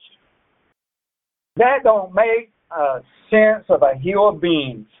cleansed. That don't make sense of a hill of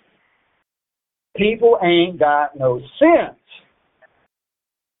beans. People ain't got no sense.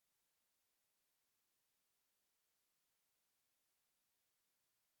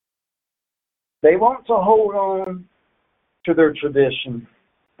 They want to hold on to their tradition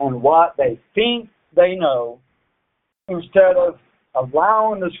and what they think they know instead of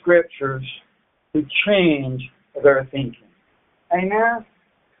allowing the Scriptures to change their thinking. Amen?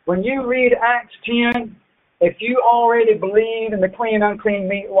 When you read Acts 10, if you already believe in the clean, unclean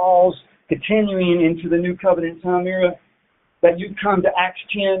meat laws continuing into the New Covenant time era, that you come to Acts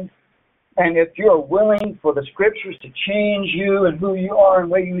 10, and if you're willing for the Scriptures to change you and who you are and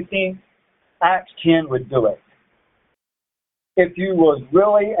the way you think, Acts 10 would do it. If you was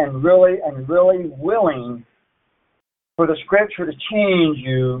really and really and really willing for the Scripture to change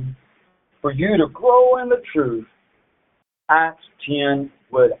you, for you to grow in the truth, Acts 10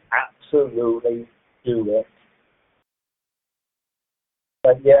 would absolutely do it.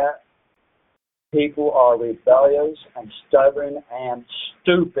 But yet, people are rebellious and stubborn and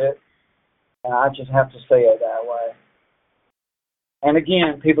stupid And I just have to say it that way. And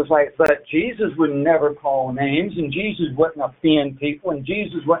again, people say, but Jesus would never call names, and Jesus wouldn't offend people, and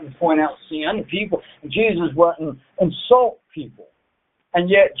Jesus wouldn't point out sin in people, and Jesus wouldn't insult people. And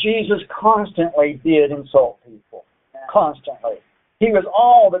yet Jesus constantly did insult people. Constantly. He was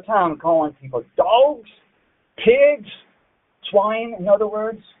all the time calling people dogs, pigs, swine, in other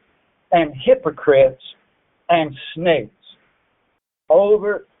words, and hypocrites and snakes.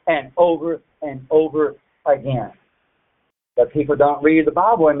 Over and over and over again. But people don't read the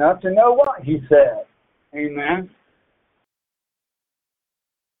Bible enough to know what he said. Amen.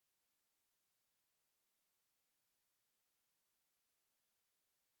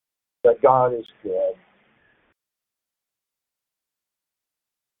 But God is good.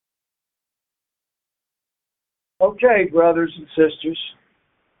 Okay, brothers and sisters,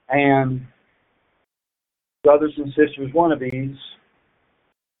 and brothers and sisters wannabes,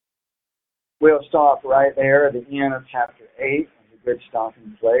 we'll stop right there at the end of chapter 8. It's a good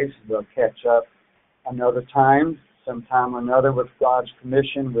stopping place. We'll catch up another time, sometime or another, with God's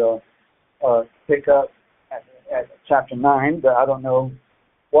permission. We'll pick up at chapter 9, but I don't know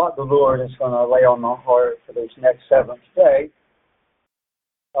what the Lord is going to lay on my heart for this next 7th day.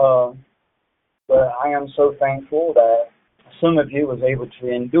 But I am so thankful that some of you was able to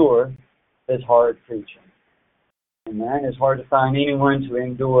endure this hard preaching. Amen. It's hard to find anyone to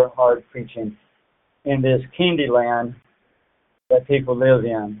endure hard preaching in this candy land that people live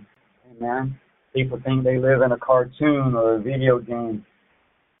in. Amen. People think they live in a cartoon or a video game.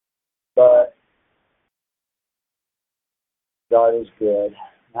 But God is good.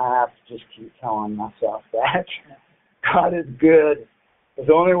 I have to just keep telling myself that. God is good.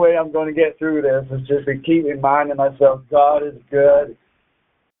 The only way I'm going to get through this is just to keep reminding myself God is good.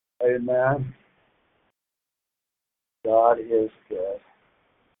 Amen. God is good.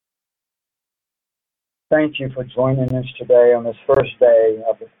 Thank you for joining us today on this first day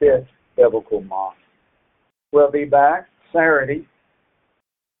of the 5th biblical month. We'll be back Saturday,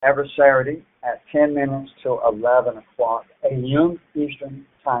 every Saturday at 10 minutes till 11 o'clock a.m. Eastern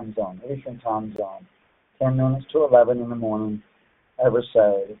time zone. 10 minutes to 11 in the morning every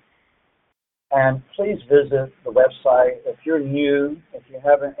Saturday. And please visit the website. If you're new, if you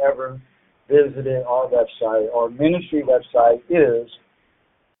haven't ever visited our website, our ministry website is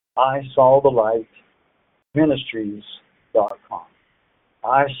ISawTheLightMinistries.com.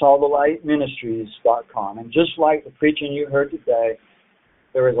 ISawTheLightMinistries.com. And just like the preaching you heard today,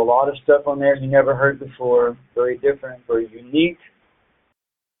 there is a lot of stuff on there you never heard before, very different, very unique,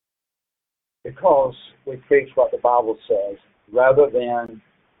 because we preach what the Bible says, rather than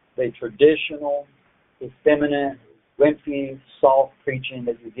the traditional, effeminate, wimpy, soft preaching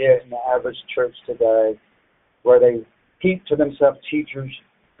that you get in the average church today, where they keep to themselves teachers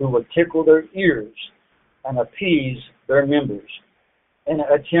who will tickle their ears and appease their members in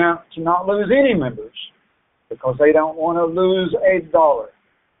an attempt to not lose any members because they don't want to lose $1.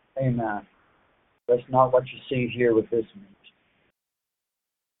 Amen. That's not what you see here with this ministry.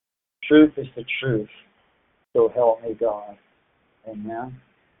 Truth is the truth. So help me God. Amen.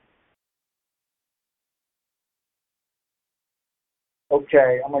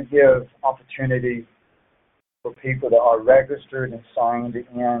 Okay, I'm going to give opportunity for people that are registered and signed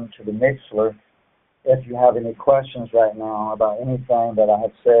in to the Mixler. If you have any questions right now about anything that I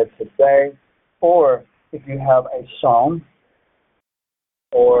have said today, or if you have a song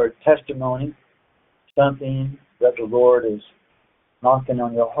or testimony, something that the Lord is knocking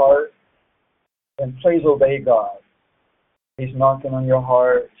on your heart, then please obey God. He's knocking on your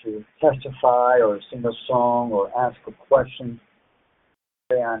heart to testify or sing a song or ask a question.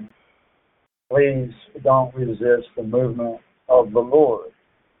 And please don't resist the movement of the Lord.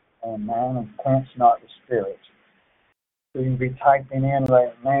 Amen. And quench not the Spirit. So you can be typing in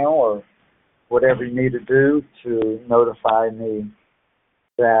right now or whatever you need to do to notify me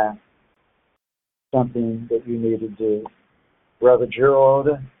that something that you need to do. Brother Gerald,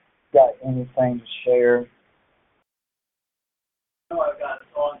 got anything to share? No, I've got a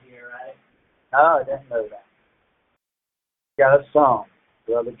song here, right? No, I didn't know that. Got a song.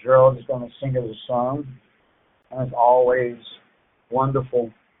 Brother Gerald is going to sing us a song. And it's always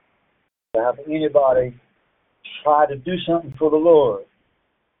wonderful to have anybody try to do something for the Lord.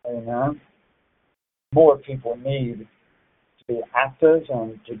 Amen. More people need to be active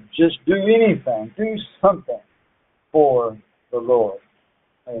and to just do anything, do something for the Lord.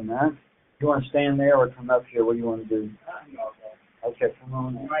 Amen. You want to stand there or come up here? What do you want to do? Okay, come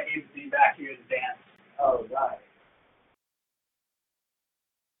on in. You might need to be back here to dance. Oh, right.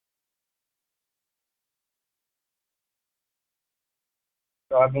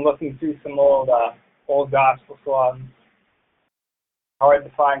 So I've been looking through some old gospel songs. Hard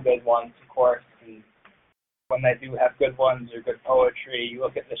to find good ones, of course. And when they do have good ones or good poetry, you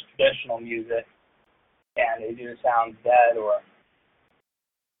look at this traditional music, and they do sound dead or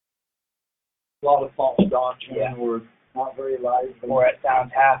A lot of false doctrine, Yeah. or not very lively. or it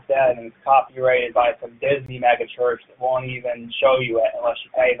sounds half dead and it's copyrighted by some Disney mega church that won't even show you it unless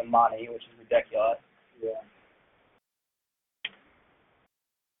you pay them money, which is ridiculous. Yeah.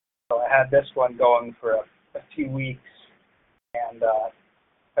 So I had this one going for a few weeks and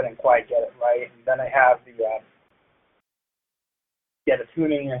couldn't quite get it right. And then I have the get a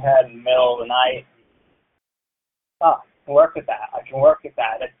tune in your head in the middle of the night. I can work with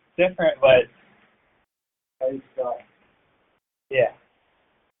that. It's different, but yeah.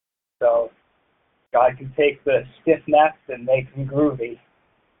 So God can take the stiff necks and make them groovy.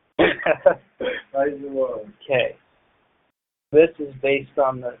 Praise the Lord. Okay. This is based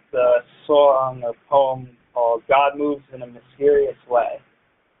on the song or poem called God Moves in a Mysterious Way.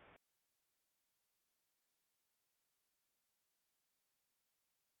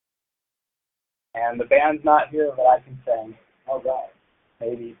 And the band's not here, but I can sing. All right.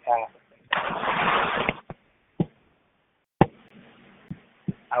 Maybe half of it.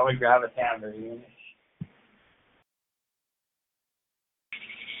 I would grab a tambourine.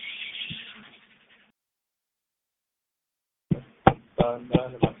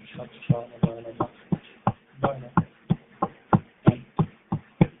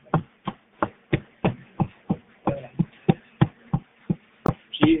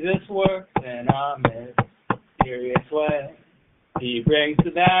 Jesus works in a mysterious way. He brings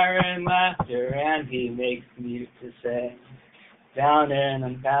the barren laughter and he makes mute to sing. Down in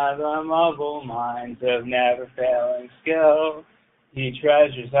unfathomable minds of never-failing skill, he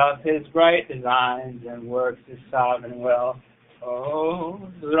treasures up his bright designs and works his sovereign will. Oh,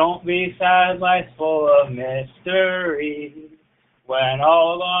 don't be sad, life's full of mystery, when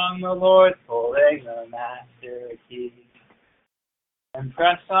all along the Lord's pulling the master key. And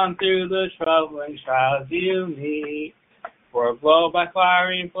press on through the troubling trials you meet, for blow by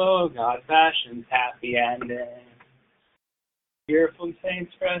fiery blow, God fashions happy ending. Fearful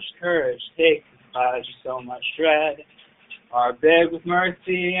saints, fresh courage, take the clouds you so much dread, are big with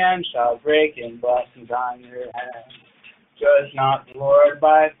mercy and shall break in blessings on your head. Judge not the Lord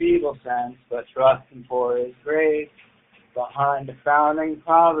by feeble sense, but trust him for his grace. Behind a frowning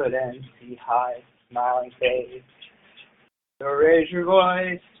providence, he hides a smiling face. So raise your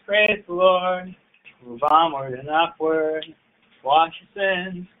voice, praise the Lord, move onward and upward, wash your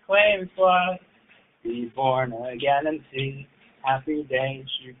sins, claim his blood, be born again and see happy days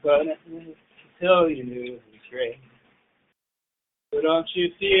you couldn't live until you knew his grace. So don't you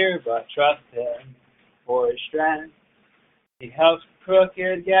fear, but trust him for his strength. He helps the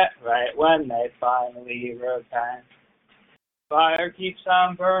crooked get right when they finally repent. Fire keeps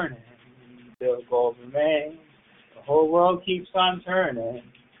on burning, till gold remains. The whole world keeps on turning,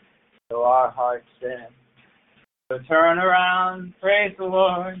 so our hearts sin. So turn around, praise the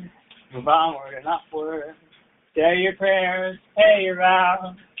Lord, move onward and upward. Say your prayers, pay your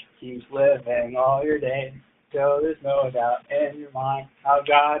vows, keep living all your days, till there's no doubt in your mind how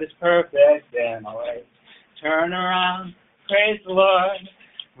God is perfect in all ways. Turn around, praise the Lord,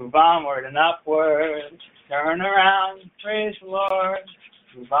 move onward and upward. Turn around, praise the Lord,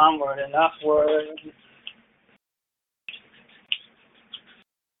 move onward and upward.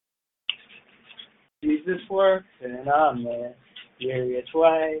 Jesus works in a mysterious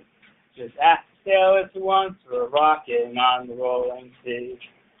way. Just ask the sailors who once were rocking on the rolling sea.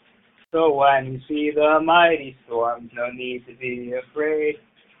 So when you see the mighty storms, no need to be afraid.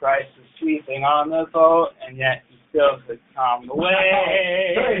 Christ is sweeping on the boat, and yet he still could calm the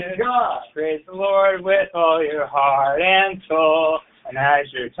waves. Praise God. Praise the Lord with all your heart and soul. And as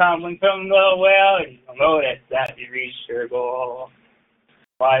you're tumbling from the whale, you'll notice that you reached your goal.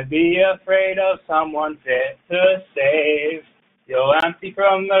 Why be afraid of someone fit to save? You'll empty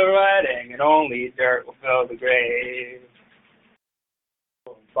from the wedding, and only dirt will fill the grave.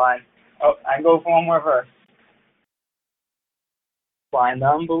 Fine. Oh, I can go for one more verse. Blind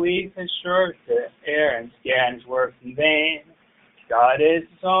unbelief is sure to err and scan his works in vain. God is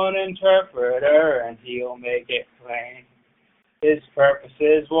his own interpreter, and he'll make it plain. His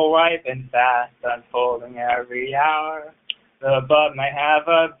purposes will ripen fast, unfolding every hour. The bud may have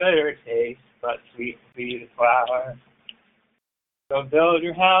a bitter taste, but sweet will be the flower. So build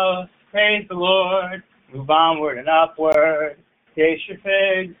your house, praise the Lord, move onward and upward. Taste your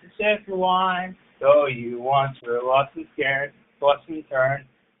figs, sip your wine, though you once were lost and scared, toss and turn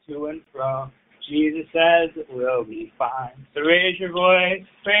to and fro. Jesus says it will be fine. So raise your voice,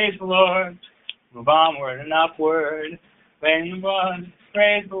 praise the Lord, move onward and upward, claim the blood,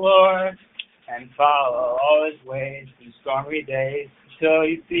 praise the Lord, and follow all his ways through stormy days until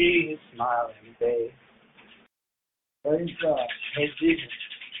you see his smiling face. Praise God. Praise Jesus.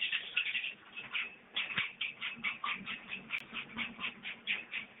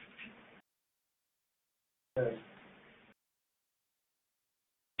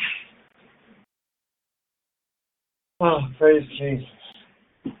 Oh, praise Jesus.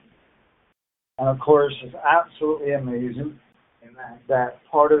 And of course, it's absolutely amazing that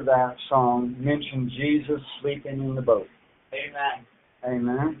part of that song mentioned Jesus sleeping in the boat. Amen.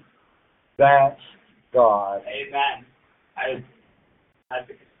 Amen. That's God. Amen. I had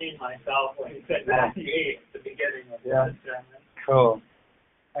to concede myself when you said Matthew 8 at the beginning of the sermon. Cool.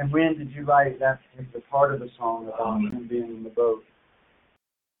 And when did you write that particular part of the song about him being in the boat?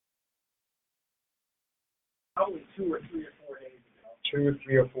 Probably 2 or 3 or 4 days ago. 2 or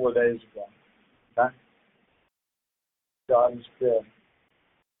 3 or 4 days ago. Okay? God is good.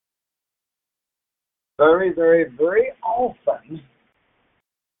 Very, very, very often,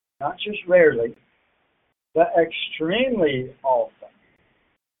 not just rarely, but extremely often,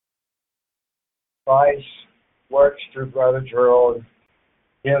 Christ works through Brother Gerald,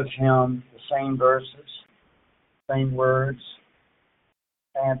 gives him the same verses, same words,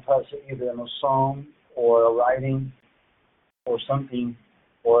 and puts it either in a song or a writing or something,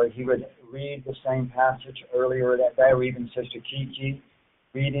 or he would read the same passage earlier that day, or even Sister Kiki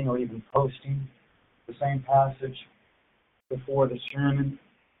reading or even posting the same passage before the sermon,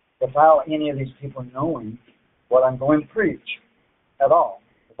 without any of these people knowing what I'm going to preach at all,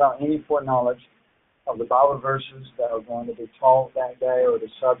 without any foreknowledge of the Bible verses that are going to be taught that day or the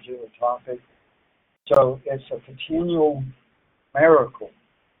subject or topic. So it's a continual miracle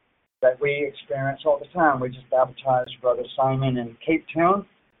that we experience all the time. We just baptized Brother Simon in Cape Town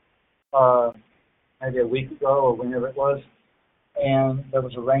maybe a week ago or whenever it was, and there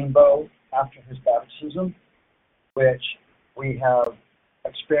was a rainbow after his baptism, which we have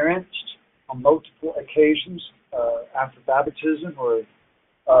experienced on multiple occasions after baptism or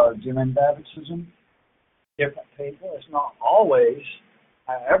during baptism. Different people. It's not always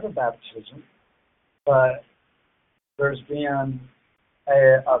at every baptism, but there's been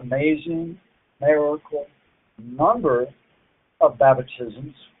an amazing miracle number of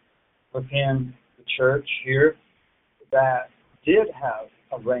baptisms within the church here that did have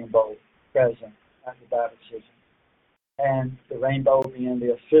a rainbow present at the baptism. And the rainbow being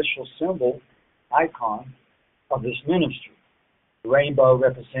the official symbol, icon of this ministry. The rainbow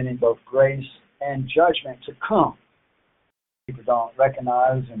representing both grace and judgment to come. People don't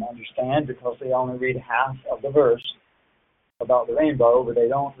recognize and understand because they only read half of the verse about the rainbow, but they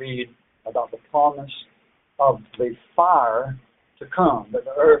don't read about the promise of the fire to come, that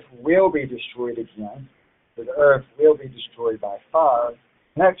the earth will be destroyed again, that the earth will be destroyed by fire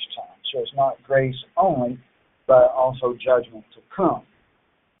next time. So it's not grace only, but also judgment to come.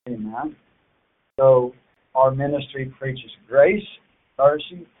 Amen. So our ministry preaches grace,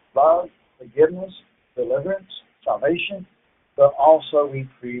 mercy, love, forgiveness, deliverance, salvation, but also we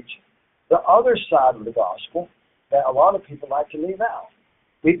preach the other side of the gospel that a lot of people like to leave out.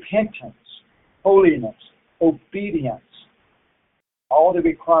 Repentance, holiness, obedience, all the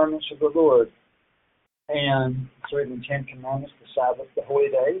requirements of the Lord, and certain 10 Commandments, the Sabbath, the holy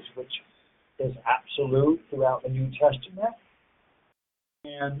days, which is absolute throughout the New Testament,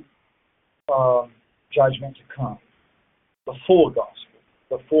 and judgment to come. The full gospel,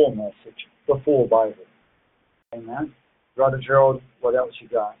 the full message, the full Bible. Amen. Brother Gerald, what else you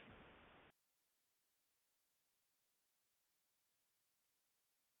got?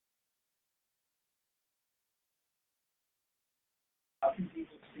 How can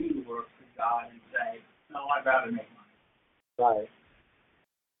people see the work of God and say, no, I'd rather make money? Right.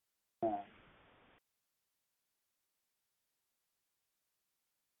 Yeah.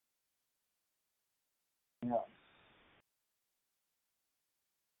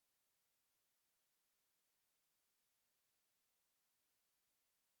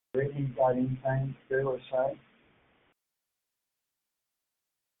 Brittany, got anything to do or say?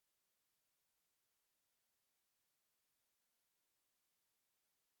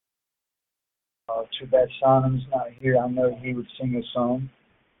 Too bad Simon's not here. I know he would sing a song.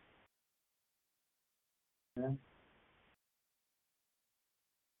 Yeah.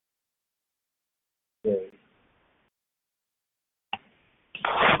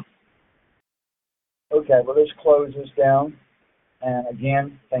 Okay, well, let's close this down. And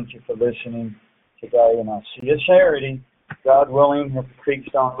again, thank you for listening today, and I'll see you Saturday. God willing, if the creeks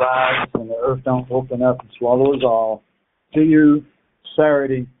don't rise and the earth don't open up and swallow us all, see you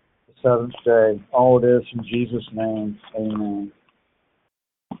Saturday, the 7th day. All this in Jesus' name. Amen.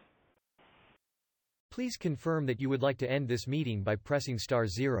 Please confirm that you would like to end this meeting by pressing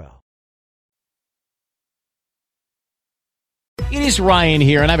 *0. It is Ryan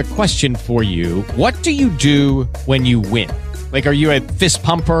here, and I have a question for you. What do you do when you win? Like, are you a fist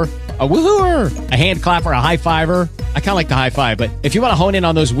pumper, a woohooer, a hand clapper, a high fiver? I kind of like the high five, but if you want to hone in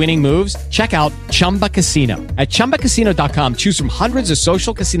on those winning moves, check out Chumba Casino. At ChumbaCasino.com, choose from hundreds of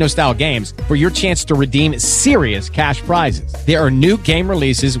social casino-style games for your chance to redeem serious cash prizes. There are new game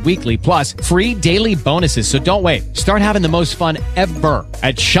releases weekly, plus free daily bonuses, so don't wait. Start having the most fun ever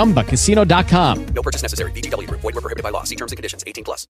at ChumbaCasino.com. No purchase necessary. VGW Group. Void where prohibited by law. See terms and conditions. 18+.